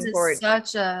really looking forward.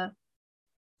 Such a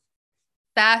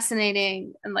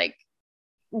fascinating and like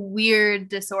weird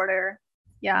disorder.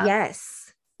 Yeah.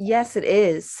 Yes, it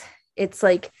is. It's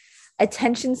like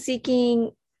attention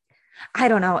seeking. I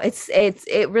don't know.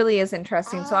 It really is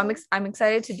interesting. So I'm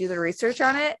excited to do the research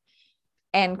on it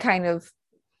and kind of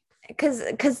because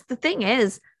the thing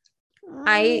is,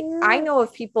 I know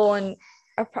of people and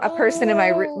a person in my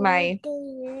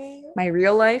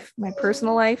real life, my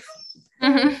personal life,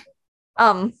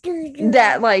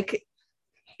 that like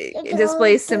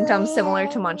displays symptoms similar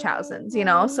to Munchausen's,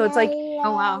 so it's like,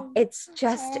 oh wow, it's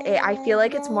just, I feel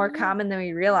like it's more common than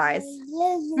we realize.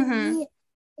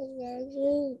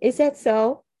 Is that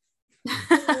so?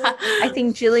 I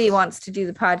think Jilly wants to do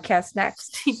the podcast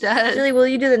next. She does. Jilly, will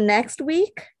you do the next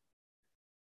week?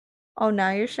 Oh,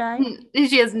 now you're shy?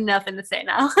 She has nothing to say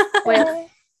now. Wait,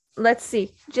 let's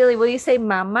see. Jilly, will you say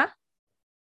mama?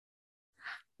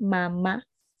 Mama.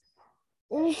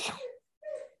 That's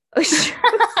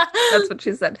what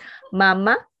she said.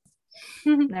 Mama.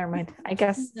 Never mind. I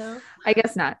guess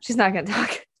not. She's not gonna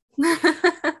talk.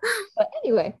 But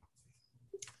anyway,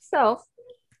 so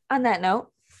on that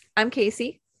note, I'm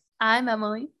Casey. I'm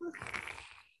Emily.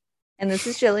 And this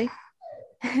is Jilly.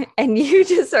 And you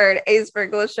just heard a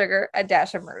sprinkle of sugar, a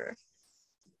dash of murder.